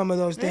on some of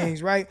those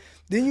things, right?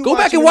 Then you go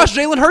back and watch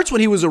Jalen Hurts when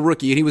he was a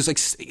rookie and he was like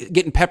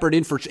getting peppered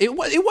in for it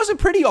wasn't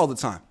pretty all the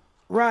time.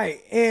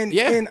 Right.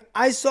 And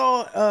I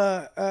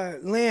saw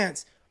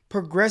Lance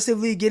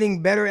progressively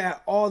getting better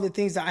at all the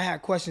things that I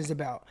had questions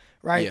about,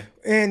 right? Yeah.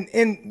 And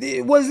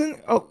it wasn't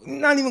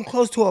not even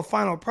close to a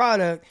final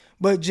product,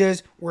 but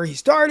just where he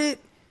started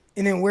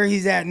and then where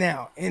he's at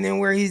now and then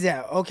where he's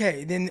at.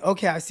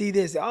 Okay, I see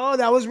this. Oh,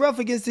 that was rough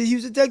against the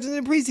Houston Texans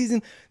in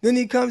preseason. Then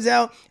he comes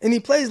out and he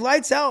plays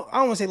lights out. I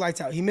don't want to say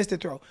lights out. He missed a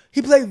throw.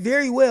 He played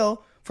very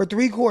well for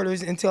 3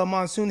 quarters until a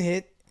monsoon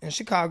hit in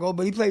Chicago,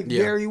 but he played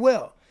very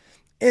well.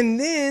 And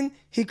then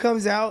he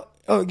comes out.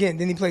 Oh, again,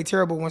 then he played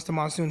terrible once the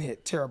monsoon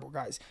hit. Terrible,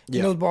 guys.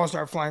 And those balls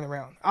started flying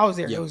around. I was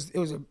there. It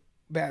was a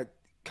bad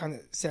kind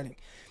of setting.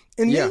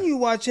 And then you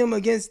watch him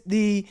against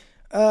the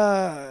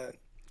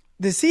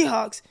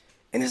Seahawks,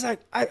 and it's like,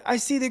 I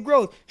see the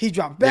growth. He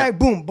dropped back,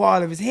 boom, ball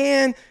out of his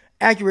hand,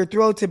 accurate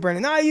throw to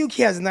Brandon Ayuk.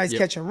 He has a nice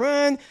catch and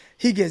run.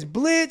 He gets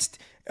blitzed,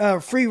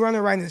 free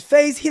runner right in his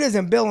face. He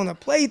doesn't bail on the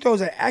play. He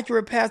throws an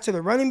accurate pass to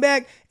the running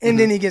back, and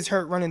then he gets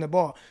hurt running the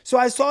ball. So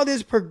I saw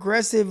this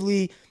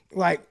progressively,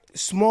 like,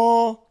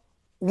 small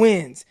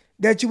wins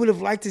that you would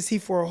have liked to see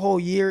for a whole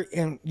year,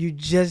 and you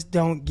just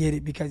don't get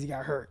it because he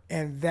got hurt,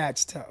 and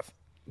that's tough.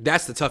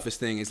 That's the toughest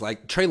thing is,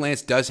 like, Trey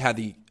Lance does have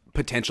the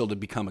potential to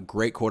become a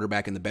great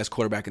quarterback and the best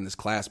quarterback in this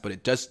class, but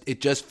it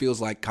just feels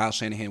like Kyle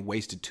Shanahan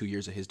wasted 2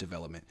 years of his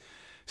development.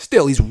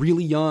 Still, he's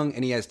really young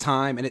and he has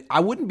time, and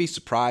I wouldn't be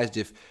surprised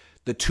if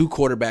the 2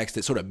 quarterbacks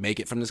that sort of make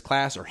it from this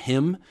class are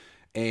him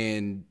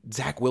and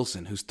Zach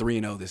Wilson, who's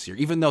 3-0 this year.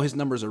 Even though his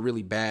numbers are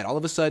really bad, all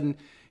of a sudden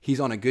he's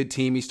on a good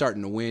team. He's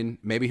starting to win.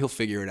 Maybe he'll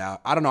figure it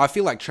out. I don't know. I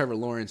feel like Trevor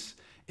Lawrence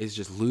is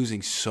just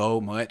losing so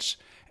much,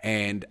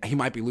 and he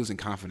might be losing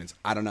confidence.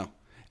 I don't know.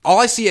 All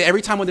I see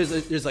every time when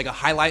there's like a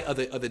highlight of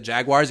the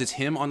Jaguars, it's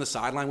him on the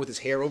sideline with his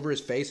hair over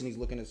his face and he's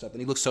looking at stuff and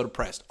he looks so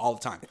depressed all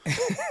the time.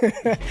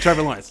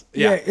 Trevor Lawrence.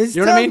 Yeah. It's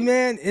you know tough, what I mean?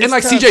 Man. And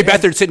like CJ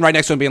Beathard sitting right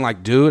next to him being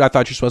like, dude, I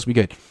thought you're supposed to be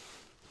good.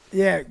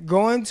 Yeah,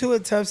 going to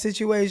a tough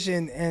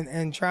situation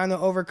and trying to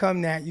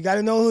overcome that, you got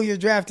to know who you're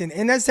drafting.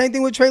 And that's the same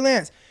thing with Trey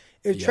Lance.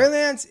 If Trey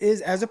Lance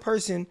is, as a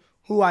person,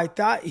 who I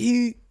thought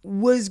he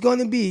was going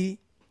to be,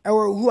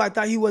 or who I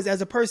thought he was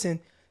as a person,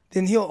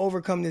 then he'll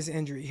overcome this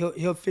injury.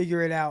 He'll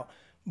figure it out.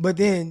 But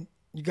then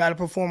you got to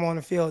perform on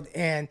the field,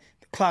 and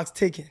the clock's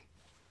ticking.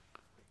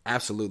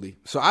 Absolutely.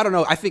 So I don't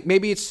know. I think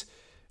maybe it's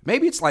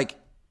like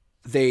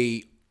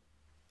the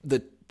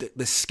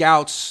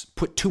scouts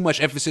put too much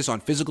emphasis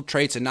on physical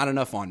traits and not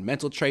enough on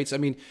mental traits. I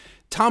mean,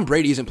 Tom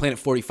Brady isn't playing at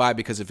 45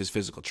 because of his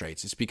physical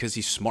traits. It's because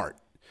he's smart.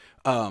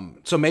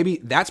 So maybe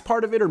that's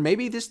part of it, or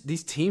maybe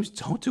these teams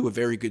don't do a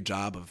very good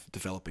job of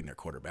developing their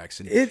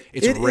quarterbacks. And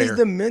it's rare. Is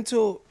the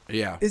mental,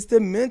 yeah. It's the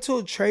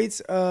mental traits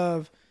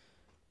of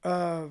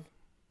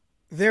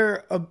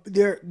their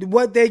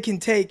what they can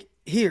take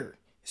here.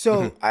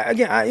 So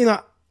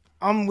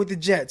I'm with the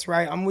Jets,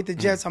 right? I'm with the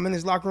Jets. I'm in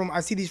this locker room.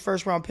 I see these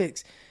first round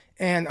picks,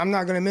 and I'm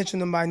not going to mention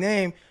them by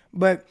name,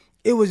 but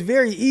it was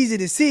very easy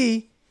to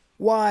see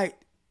why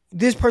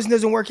this person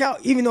doesn't work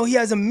out, even though he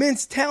has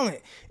immense talent.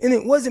 And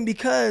it wasn't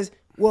because,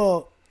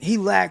 well, he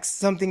lacks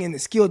something in the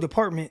skill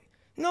department.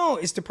 No,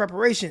 it's the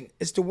preparation.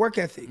 It's the work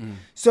ethic.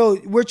 So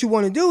what you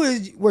want to do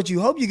is, what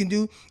you hope you can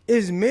do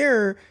is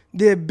mirror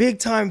the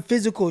big-time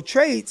physical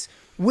traits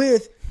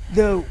with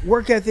the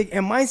work ethic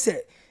and mindset.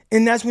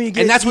 And that's when you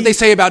get. And that's what they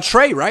say about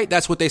Trey, right?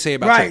 That's what they say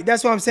about Trey. Right.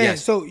 That's what I'm saying.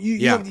 Yes. So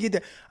you have to get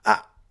there.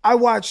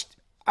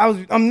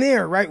 I'm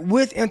there, right,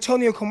 with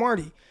Antonio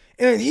Cromartie,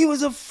 and he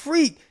was a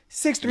freak.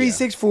 6'3",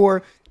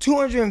 6'4",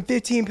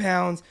 215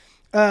 pounds.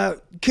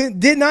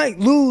 Did not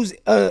lose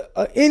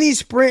any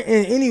sprint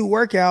in any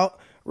workout,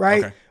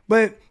 right? Okay.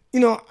 But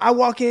I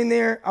walk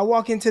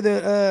into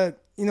the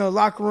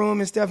locker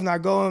room and stuff, and I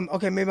go,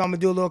 okay, maybe I'm gonna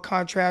do a little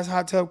contrast,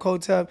 hot tub,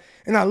 cold tub,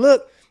 and I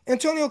look.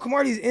 Antonio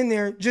Cromartie's in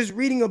there just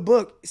reading a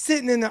book,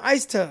 sitting in the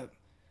ice tub.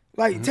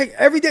 Like take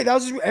every day. That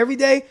was every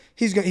day.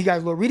 He got his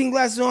little reading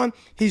glasses on.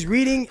 He's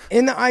reading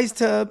in the ice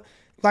tub,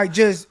 like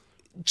just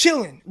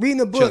chilling,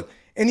 reading a book.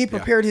 And he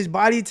prepared his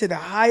body to the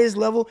highest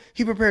level.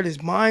 He prepared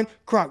his mind.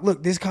 Croc,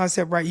 look, this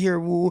concept right here.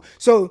 Woo.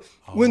 So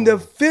when the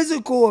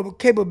physical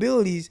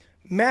capabilities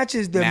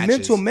matches the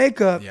mental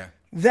makeup,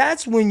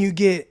 that's when you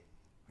get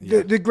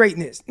the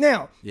greatness.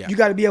 Now, you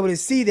got to be able to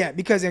see that,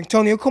 because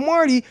Antonio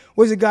Cromartie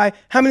was a guy,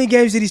 how many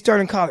games did he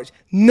start in college?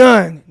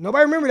 None.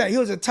 Nobody remember that. He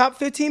was a top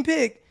 15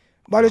 pick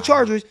by the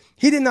Chargers.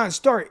 He did not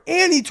start,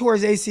 and he tore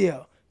his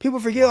ACL. People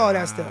forget all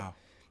that stuff.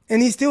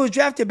 And he still was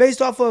drafted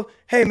based off of,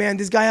 hey, man,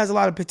 this guy has a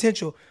lot of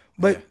potential.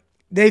 But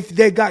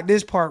they got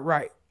this part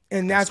right,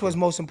 and that's what's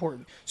most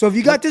important. So if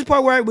you got this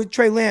part right with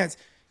Trey Lance,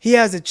 he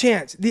has a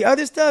chance. The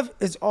other stuff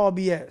is all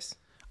BS.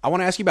 I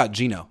want to ask you about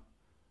Geno,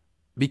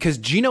 because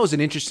Geno is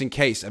an interesting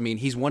case. I mean,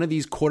 he's one of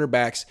these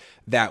quarterbacks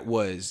that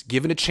was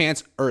given a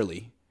chance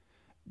early.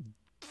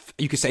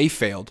 You could say he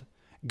failed,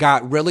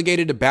 got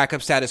relegated to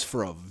backup status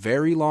for a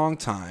very long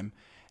time,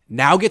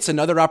 now gets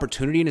another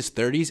opportunity in his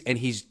 30s, and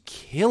he's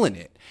killing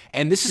it.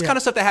 And this is kind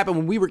of stuff that happened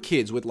when we were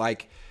kids with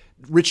like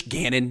Rich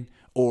Gannon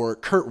or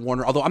Kurt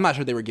Warner, although I'm not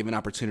sure they were given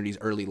opportunities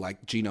early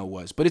like Geno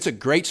was. But it's a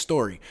great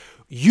story.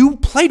 You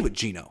played with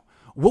Geno.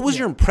 What was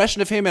your impression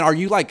of him? And are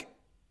you like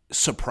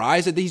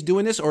surprised that he's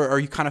doing this, or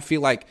you kind of feel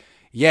like,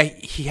 yeah,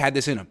 he had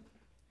this in him?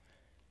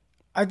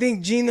 I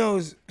think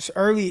Geno's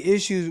early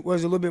issues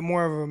was a little bit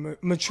more of a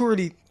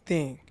maturity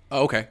thing.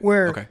 Oh, okay.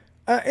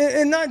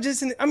 And not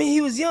just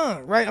he was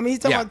young, right? I mean, he's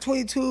talking about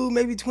 22,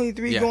 maybe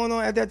 23 going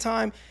on at that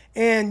time.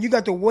 And you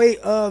got the weight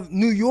of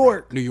New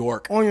York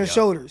on your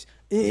shoulders.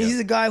 He's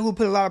a guy who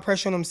put a lot of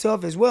pressure on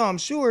himself as well, I'm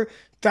sure.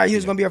 Thought he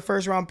was going to be a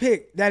first-round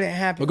pick. That didn't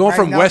happen. But going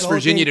from West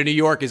Virginia to New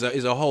York is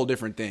a whole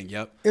different thing.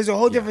 Yep. It's a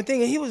whole different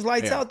thing. And he was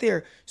lights out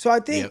there. So I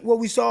think what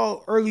we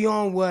saw early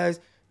on was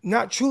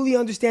not truly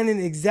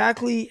understanding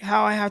exactly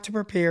how I have to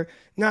prepare,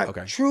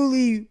 not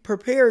truly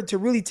prepared to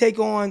really take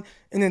on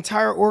an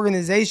entire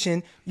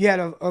organization. You had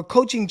a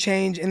coaching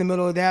change in the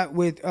middle of that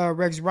with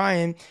Rex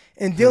Ryan,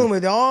 and dealing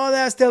with all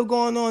that stuff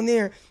going on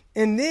there.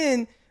 And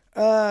then,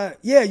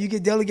 you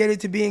get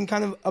delegated to being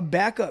kind of a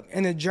backup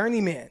and a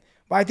journeyman.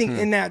 But I think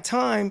in that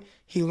time,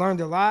 he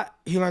learned a lot.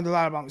 He learned a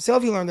lot about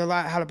himself. He learned a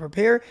lot how to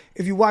prepare.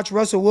 If you watch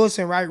Russell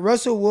Wilson, right?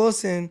 Russell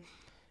Wilson,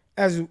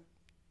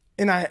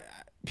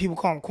 people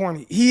call him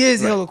corny. He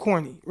is hella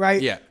corny,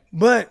 right? Yeah.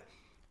 But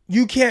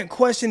you can't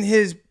question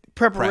his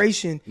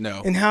preparation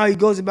and how he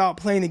goes about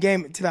playing the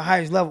game to the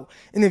highest level.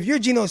 And if you're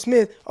Geno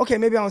Smith, okay,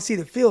 maybe I don't see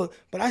the field,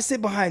 but I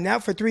sit behind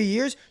that for 3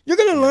 years, you're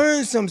going to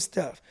learn some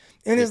stuff.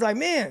 And it's like,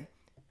 man,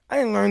 I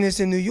didn't learn this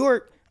in New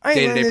York. I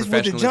ain't learned this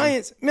with the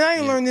Giants. Man, I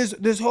ain't learned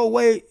this whole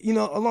way,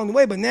 along the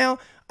way. But now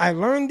I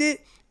learned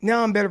it.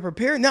 Now I'm better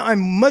prepared. Now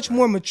I'm much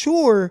more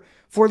mature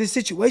for the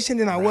situation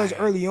than I was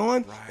early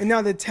on. And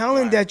now the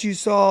talent that you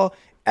saw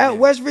at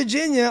West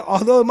Virginia,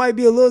 although it might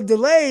be a little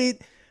delayed,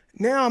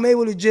 now I'm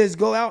able to just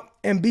go out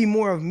and be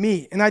more of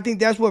me. And I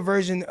think that's what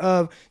version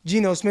of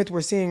Geno Smith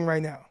we're seeing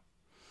right now.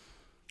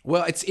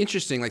 Well, it's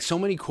interesting. Like so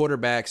many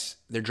quarterbacks,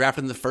 they're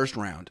drafted in the first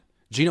round.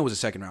 Geno was a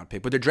second-round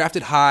pick, but they're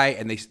drafted high,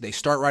 and they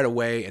start right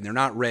away, and they're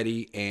not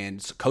ready,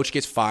 and coach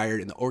gets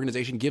fired, and the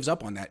organization gives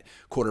up on that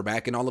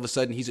quarterback, and all of a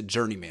sudden he's a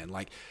journeyman,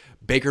 like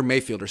Baker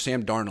Mayfield or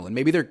Sam Darnold, and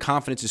maybe their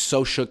confidence is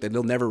so shook that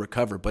they'll never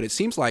recover. But it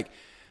seems like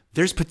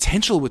there's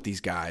potential with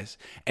these guys,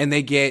 and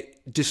they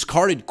get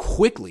discarded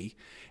quickly,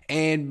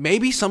 and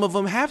maybe some of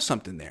them have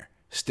something there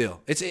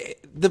still. It's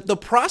the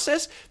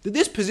process.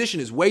 This position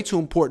is way too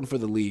important for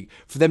the league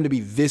for them to be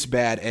this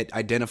bad at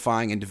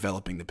identifying and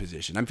developing the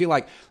position. I feel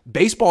like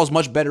baseball is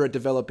much better at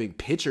developing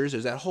pitchers.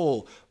 There's that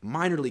whole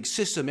minor league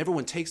system.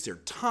 Everyone takes their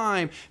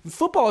time.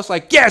 Football is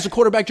like, yeah, it's a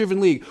quarterback-driven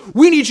league.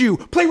 We need you.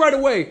 Play right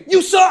away.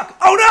 You suck.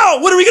 Oh,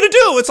 no. What are we going to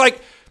do? It's like,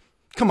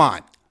 come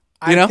on.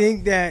 I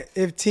think that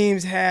if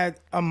teams had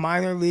a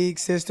minor league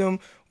system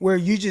where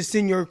you just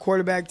send your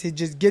quarterback to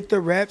just get the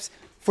reps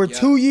for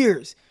 2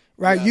 years,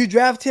 right? You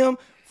draft him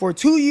for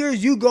 2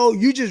 years,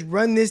 you just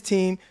run this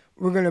team.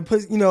 We're going to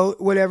put,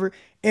 whatever.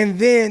 And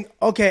then,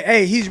 okay,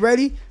 hey, he's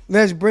ready.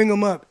 Let's bring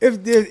him up.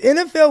 If the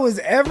NFL was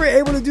ever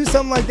able to do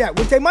something like that,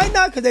 which they might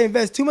not because they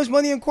invest too much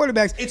money in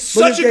quarterbacks. It's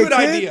such a good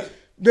idea.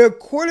 The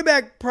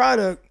quarterback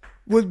product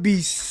would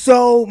be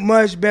so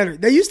much better.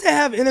 They used to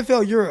have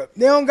NFL Europe.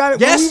 They don't got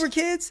it. Yes. When we were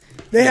kids,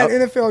 they had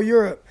NFL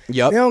Europe.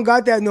 Yep. They don't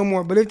got that no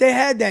more. But if they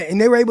had that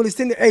and they were able to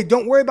send it, hey,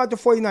 don't worry about the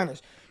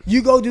 49ers.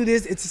 You go do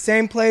this. It's the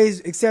same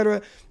plays,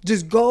 etc.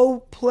 Just go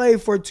play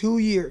for 2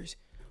 years.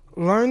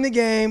 Learn the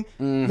game.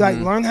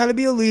 Learn how to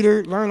be a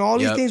leader. Learn all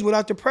these things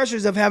without the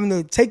pressures of having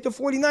to take the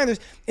 49ers.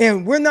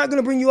 And we're not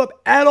going to bring you up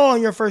at all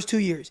in your first 2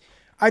 years.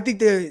 I think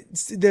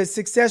the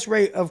success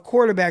rate of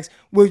quarterbacks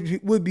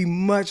would be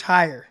much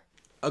higher.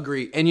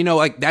 Agree. And,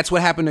 that's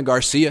what happened to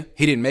Garcia.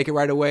 He didn't make it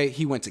right away.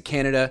 He went to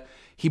Canada.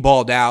 He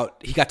balled out.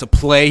 He got to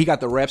play. He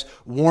got the reps.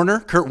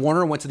 Kurt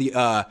Warner went to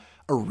the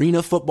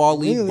Arena Football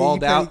League,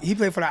 balled out. He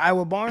played for the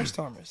Iowa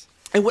Barnstormers.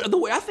 And the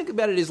way I think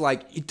about it is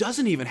it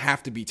doesn't even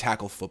have to be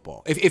tackle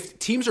football. If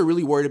teams are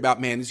really worried about,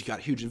 man, these got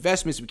huge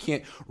investments, we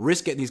can't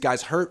risk getting these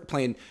guys hurt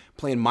playing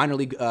minor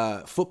league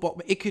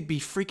football. It could be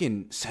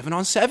freaking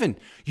 7-on-7.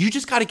 You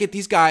just got to get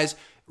these guys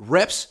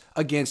reps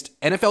against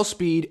NFL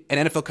speed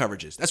and NFL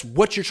coverages. That's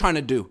what you're trying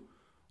to do.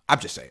 I'm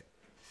just saying.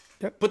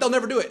 Yep. But they'll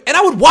never do it. And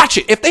I would watch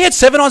it. If they had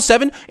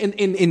 7-on-7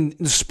 in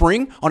the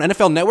spring on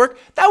NFL Network,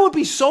 that would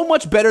be so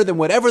much better than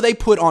whatever they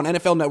put on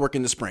NFL Network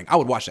in the spring. I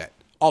would watch that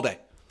all day.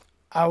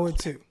 I would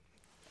too.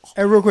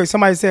 Hey, real quick,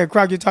 somebody said,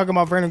 Croc, you're talking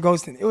about Vernon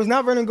Ghostin. It was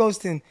not Vernon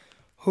Ghostin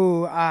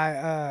who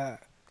I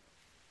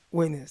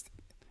witnessed.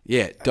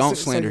 Yeah, don't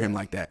slander him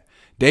like that.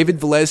 David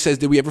Velez says,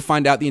 did we ever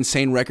find out the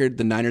insane record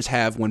the Niners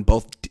have when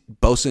both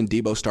Bosa and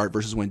Debo start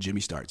versus when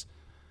Jimmy starts?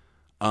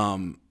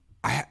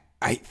 I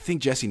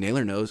think Jesse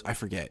Naylor knows. I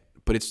forget.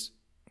 But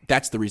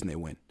that's the reason they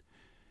win.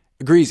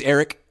 Agrees.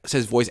 Eric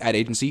says, voice ad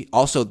agency.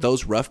 Also,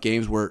 those rough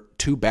games were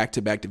 2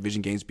 back-to-back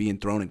division games being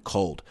thrown in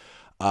cold.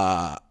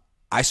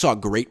 I saw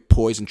great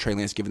poise in Trey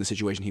Lance given the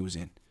situation he was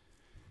in.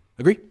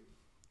 Agree?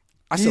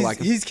 I still like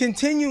him. He's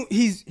continuing.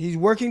 He's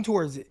working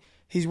towards it.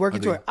 He's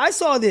working towards it. I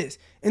saw this,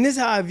 and this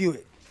is how I view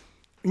it.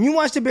 When you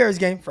watch the Bears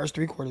game, first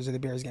 3 quarters of the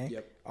Bears game,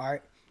 all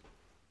right,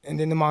 and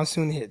then the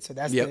monsoon hit. So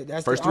that's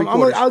that's first 3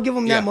 quarters. I'll give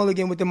him that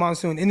mulligan with the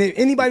monsoon. And if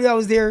anybody that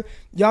was there,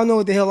 y'all know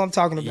what the hell I'm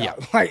talking about.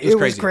 Yeah. It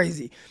was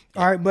crazy.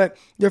 All right, but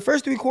the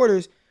first 3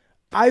 quarters,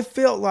 I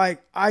felt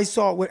like I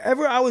saw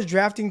whatever I was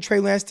drafting Trey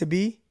Lance to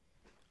be.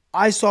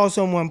 I saw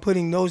someone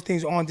putting those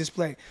things on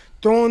display,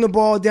 throwing the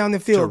ball down the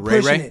field,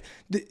 pushing it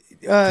to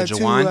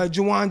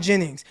Juwan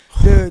Jennings,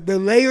 the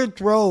layered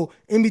throw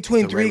in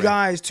between 3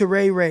 guys to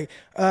Ray.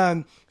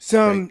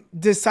 Some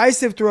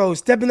decisive throws,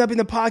 stepping up in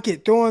the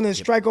pocket, throwing a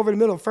strike over the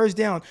middle, first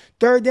down,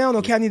 third down.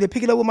 Okay, I need to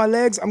pick it up with my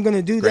legs. I'm going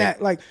to do that.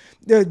 Like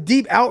the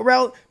deep out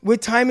route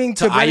with timing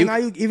to Brandon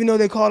Ayuk, even though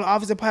they call it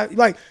offensive pass.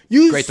 Like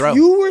you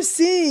were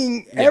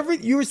seeing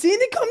you were seeing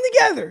it come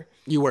together.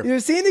 You were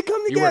seeing it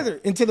come together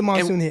until the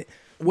monsoon hit.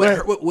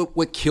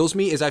 What kills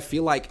me is I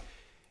feel like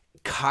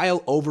Kyle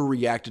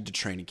overreacted to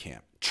training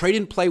camp. Trey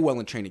didn't play well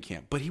in training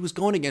camp, but he was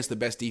going against the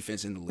best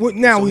defense in the league. Well,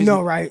 now we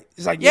know, right?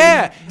 It's like,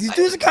 these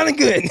dudes are kind of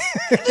good.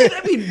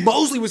 I mean,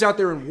 Mosley was out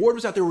there and Ward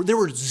was out there. There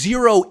were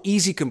 0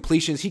 easy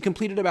completions. He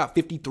completed about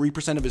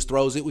 53% of his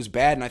throws. It was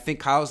bad, and I think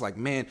Kyle's like,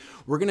 man,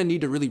 we're going to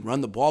need to really run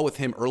the ball with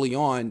him early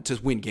on to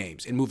win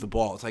games and move the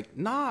ball. It's like,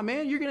 nah,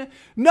 man,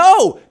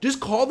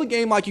 just call the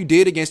game like you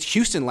did against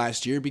Houston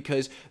last year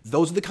because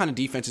those are the kind of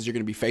defenses you're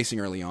going to be facing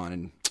early on,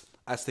 and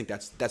I think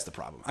that's the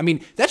problem. I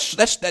mean, that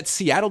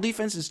Seattle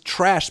defense is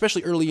trash,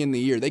 especially early in the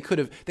year. They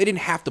didn't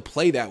have to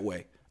play that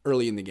way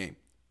early in the game.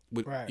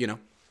 Right.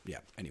 Yeah.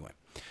 Anyway,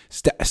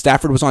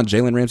 Stafford was on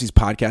Jalen Ramsey's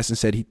podcast and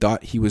said he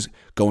thought he was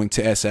going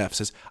to SF.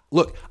 Says,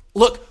 look.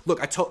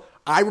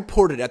 I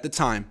reported at the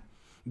time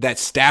that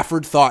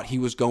Stafford thought he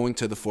was going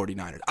to the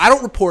 49ers.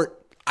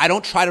 I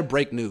don't try to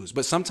break news,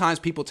 but sometimes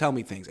people tell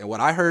me things. And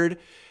what I heard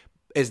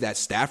is that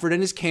Stafford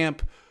and his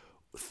camp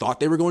thought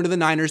they were going to the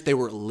Niners. They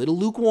were a little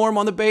lukewarm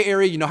on the Bay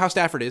Area. You know how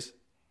Stafford is.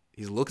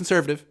 He's a little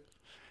conservative.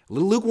 A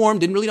little lukewarm.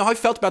 Didn't really know how he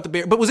felt about the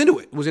Bay Area, but was into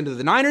it. Was into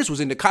the Niners. Was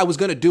into Kyle. Was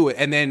going to do it.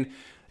 And then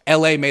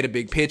L.A. made a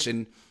big pitch,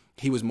 and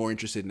he was more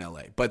interested in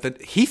L.A.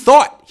 But he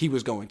thought he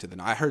was going to the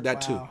Niners. I heard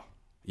that too.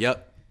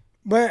 Yep.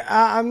 But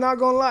I'm not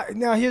going to lie.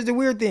 Now, here's the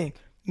weird thing.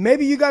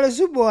 Maybe you got a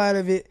Super Bowl out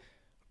of it,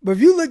 but if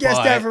you look at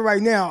Stafford right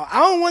now,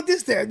 I don't want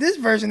this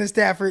version of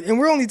Stafford, and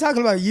we're only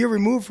talking about a year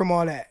removed from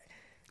all that.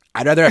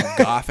 I'd rather have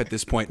Goff at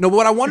this point. No, but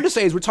what I wanted to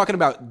say is we're talking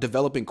about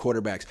developing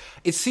quarterbacks.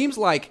 It seems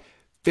like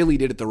Philly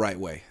did it the right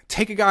way.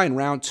 Take a guy in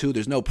round 2.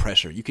 There's no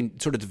pressure. You can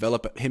sort of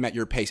develop him at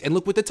your pace. And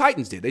look what the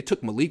Titans did. They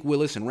took Malik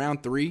Willis in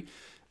round 3,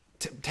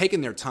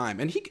 taking their time.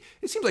 And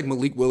it seems like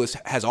Malik Willis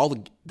has all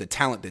the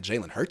talent that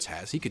Jalen Hurts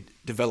has. He could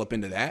develop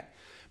into that.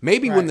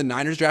 Maybe when the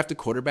Niners draft a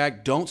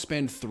quarterback, don't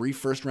spend 3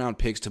 first-round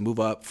picks to move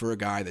up for a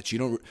guy that you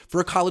don't –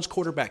 for a college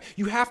quarterback.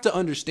 You have to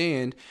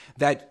understand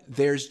that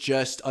there's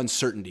just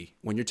uncertainty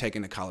when you're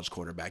taking a college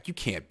quarterback. You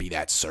can't be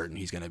that certain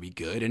he's going to be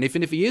good. And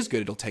even if he is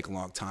good, it'll take a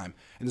long time.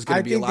 And there's going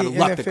to be a lot of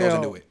luck that goes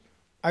into it.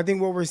 I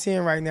think what we're seeing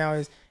right now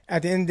is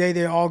at the end of the day,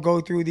 they all go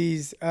through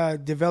these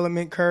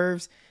development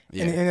curves.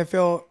 Yeah. And the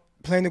NFL,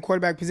 playing the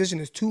quarterback position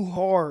is too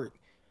hard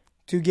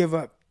to give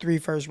up 3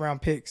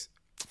 first-round picks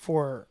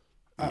for –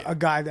 a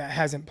guy that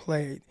hasn't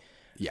played.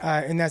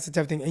 Yeah. And that's the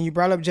tough thing. And you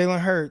brought up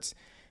Jalen Hurts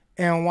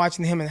and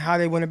watching him and how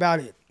they went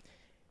about it,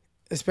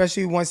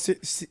 especially once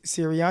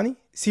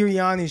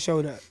Sirianni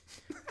showed up.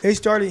 They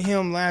started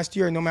him last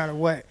year no matter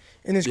what.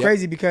 And it's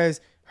crazy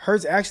because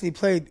Hurts actually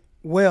played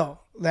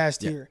well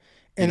last year.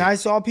 And I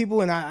saw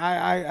people, and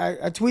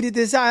I tweeted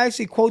this out. I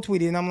actually quote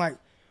tweeted, and I'm like,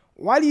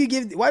 why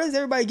does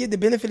everybody give the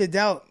benefit of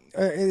doubt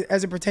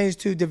as it pertains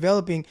to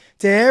developing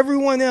to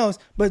everyone else,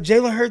 but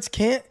Jalen Hurts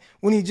can't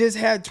when he just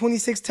had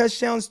 26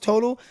 touchdowns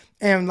total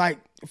and like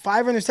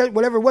 5 interceptions,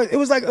 whatever it was. It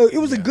was like it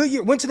was a good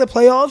year. Went to the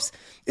playoffs.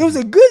 It was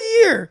a good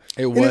year.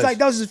 And it's like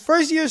that was his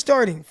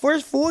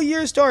first full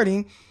year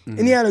starting, and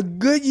he had a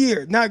good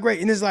year. Not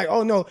great. And it's like,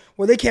 oh no,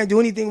 well they can't do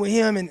anything with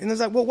him. And it's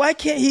like, well, why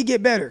can't he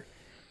get better?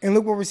 And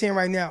look what we're seeing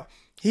right now.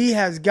 He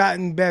has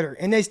gotten better,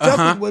 and they stuck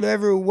with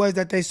whatever it was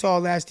that they saw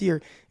last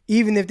year,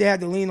 even if they had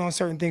to lean on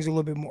certain things a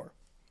little bit more.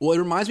 Well, it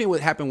reminds me of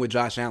what happened with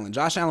Josh Allen.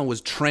 Josh Allen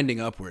was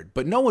trending upward,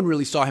 but no one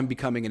really saw him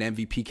becoming an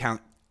MVP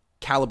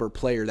caliber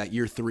player that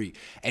year 3.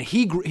 And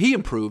he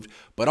improved,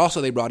 but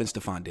also they brought in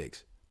Stephon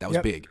Diggs. That was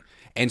big.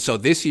 And so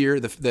this year,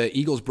 the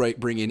Eagles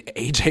bring in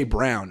A.J.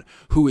 Brown,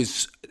 who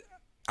is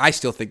 – I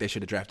still think they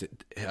should have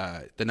drafted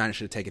the Niners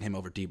should have taken him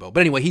over Debo. But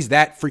anyway, he's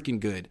that freaking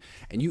good.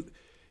 And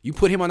you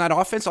put him on that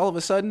offense, all of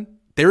a sudden,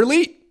 they're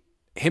elite.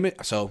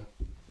 So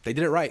they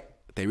did it right.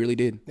 They really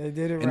did. They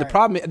did it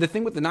right. And the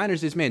thing with the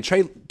Niners is, man,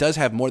 Trey does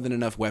have more than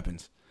enough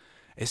weapons.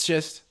 It's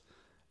just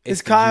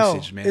it's Kyle.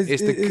 Usage, man. It's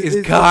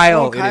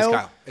Kyle. It is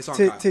Kyle. It's on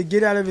Kyle. To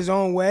get out of his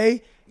own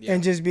way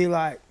and just be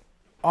like,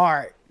 all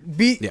right,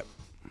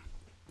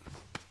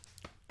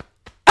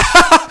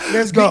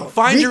 let's go.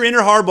 Find your inner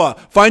Harbaugh.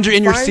 Find your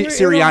inner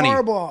Sirianni.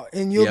 Harbaugh,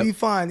 and you'll be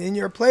fine. And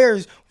your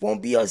players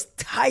won't be as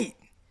tight.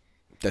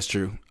 That's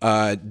true.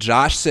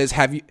 Josh says,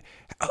 have you...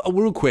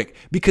 real quick,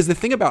 because the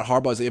thing about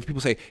Harbaugh is that if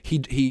people say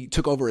he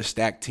took over a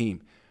stacked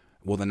team,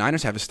 well, the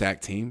Niners have a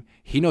stacked team.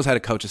 He knows how to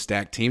coach a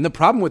stacked team. The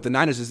problem with the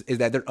Niners is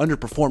that they're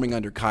underperforming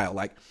under Kyle.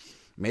 Like,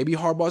 maybe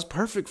Harbaugh's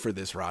perfect for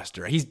this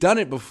roster. He's done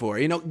it before.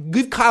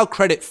 Give Kyle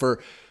credit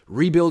for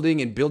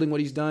rebuilding and building what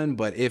he's done.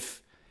 But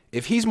if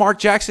he's Mark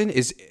Jackson,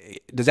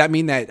 does that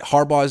mean that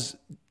Harbaugh's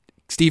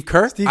Steve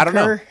Kerr? I don't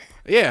know.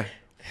 Yeah,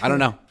 I don't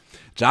know.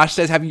 Josh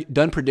says, have you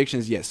done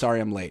predictions yet?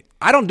 Sorry, I'm late.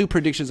 I don't do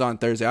predictions on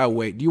Thursday. I'll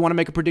wait. Do you want to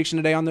make a prediction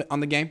today on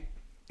the game?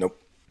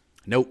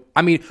 Nope.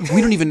 I mean,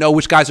 we don't even know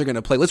which guys are going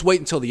to play. Let's wait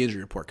until the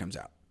injury report comes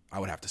out, I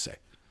would have to say.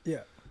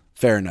 Yeah.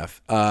 Fair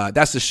enough.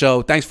 That's the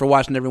show. Thanks for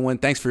watching, everyone.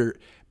 Thanks for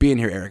being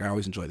here, Eric. I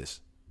always enjoy this.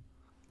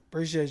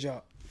 Appreciate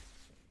y'all.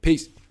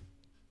 Peace.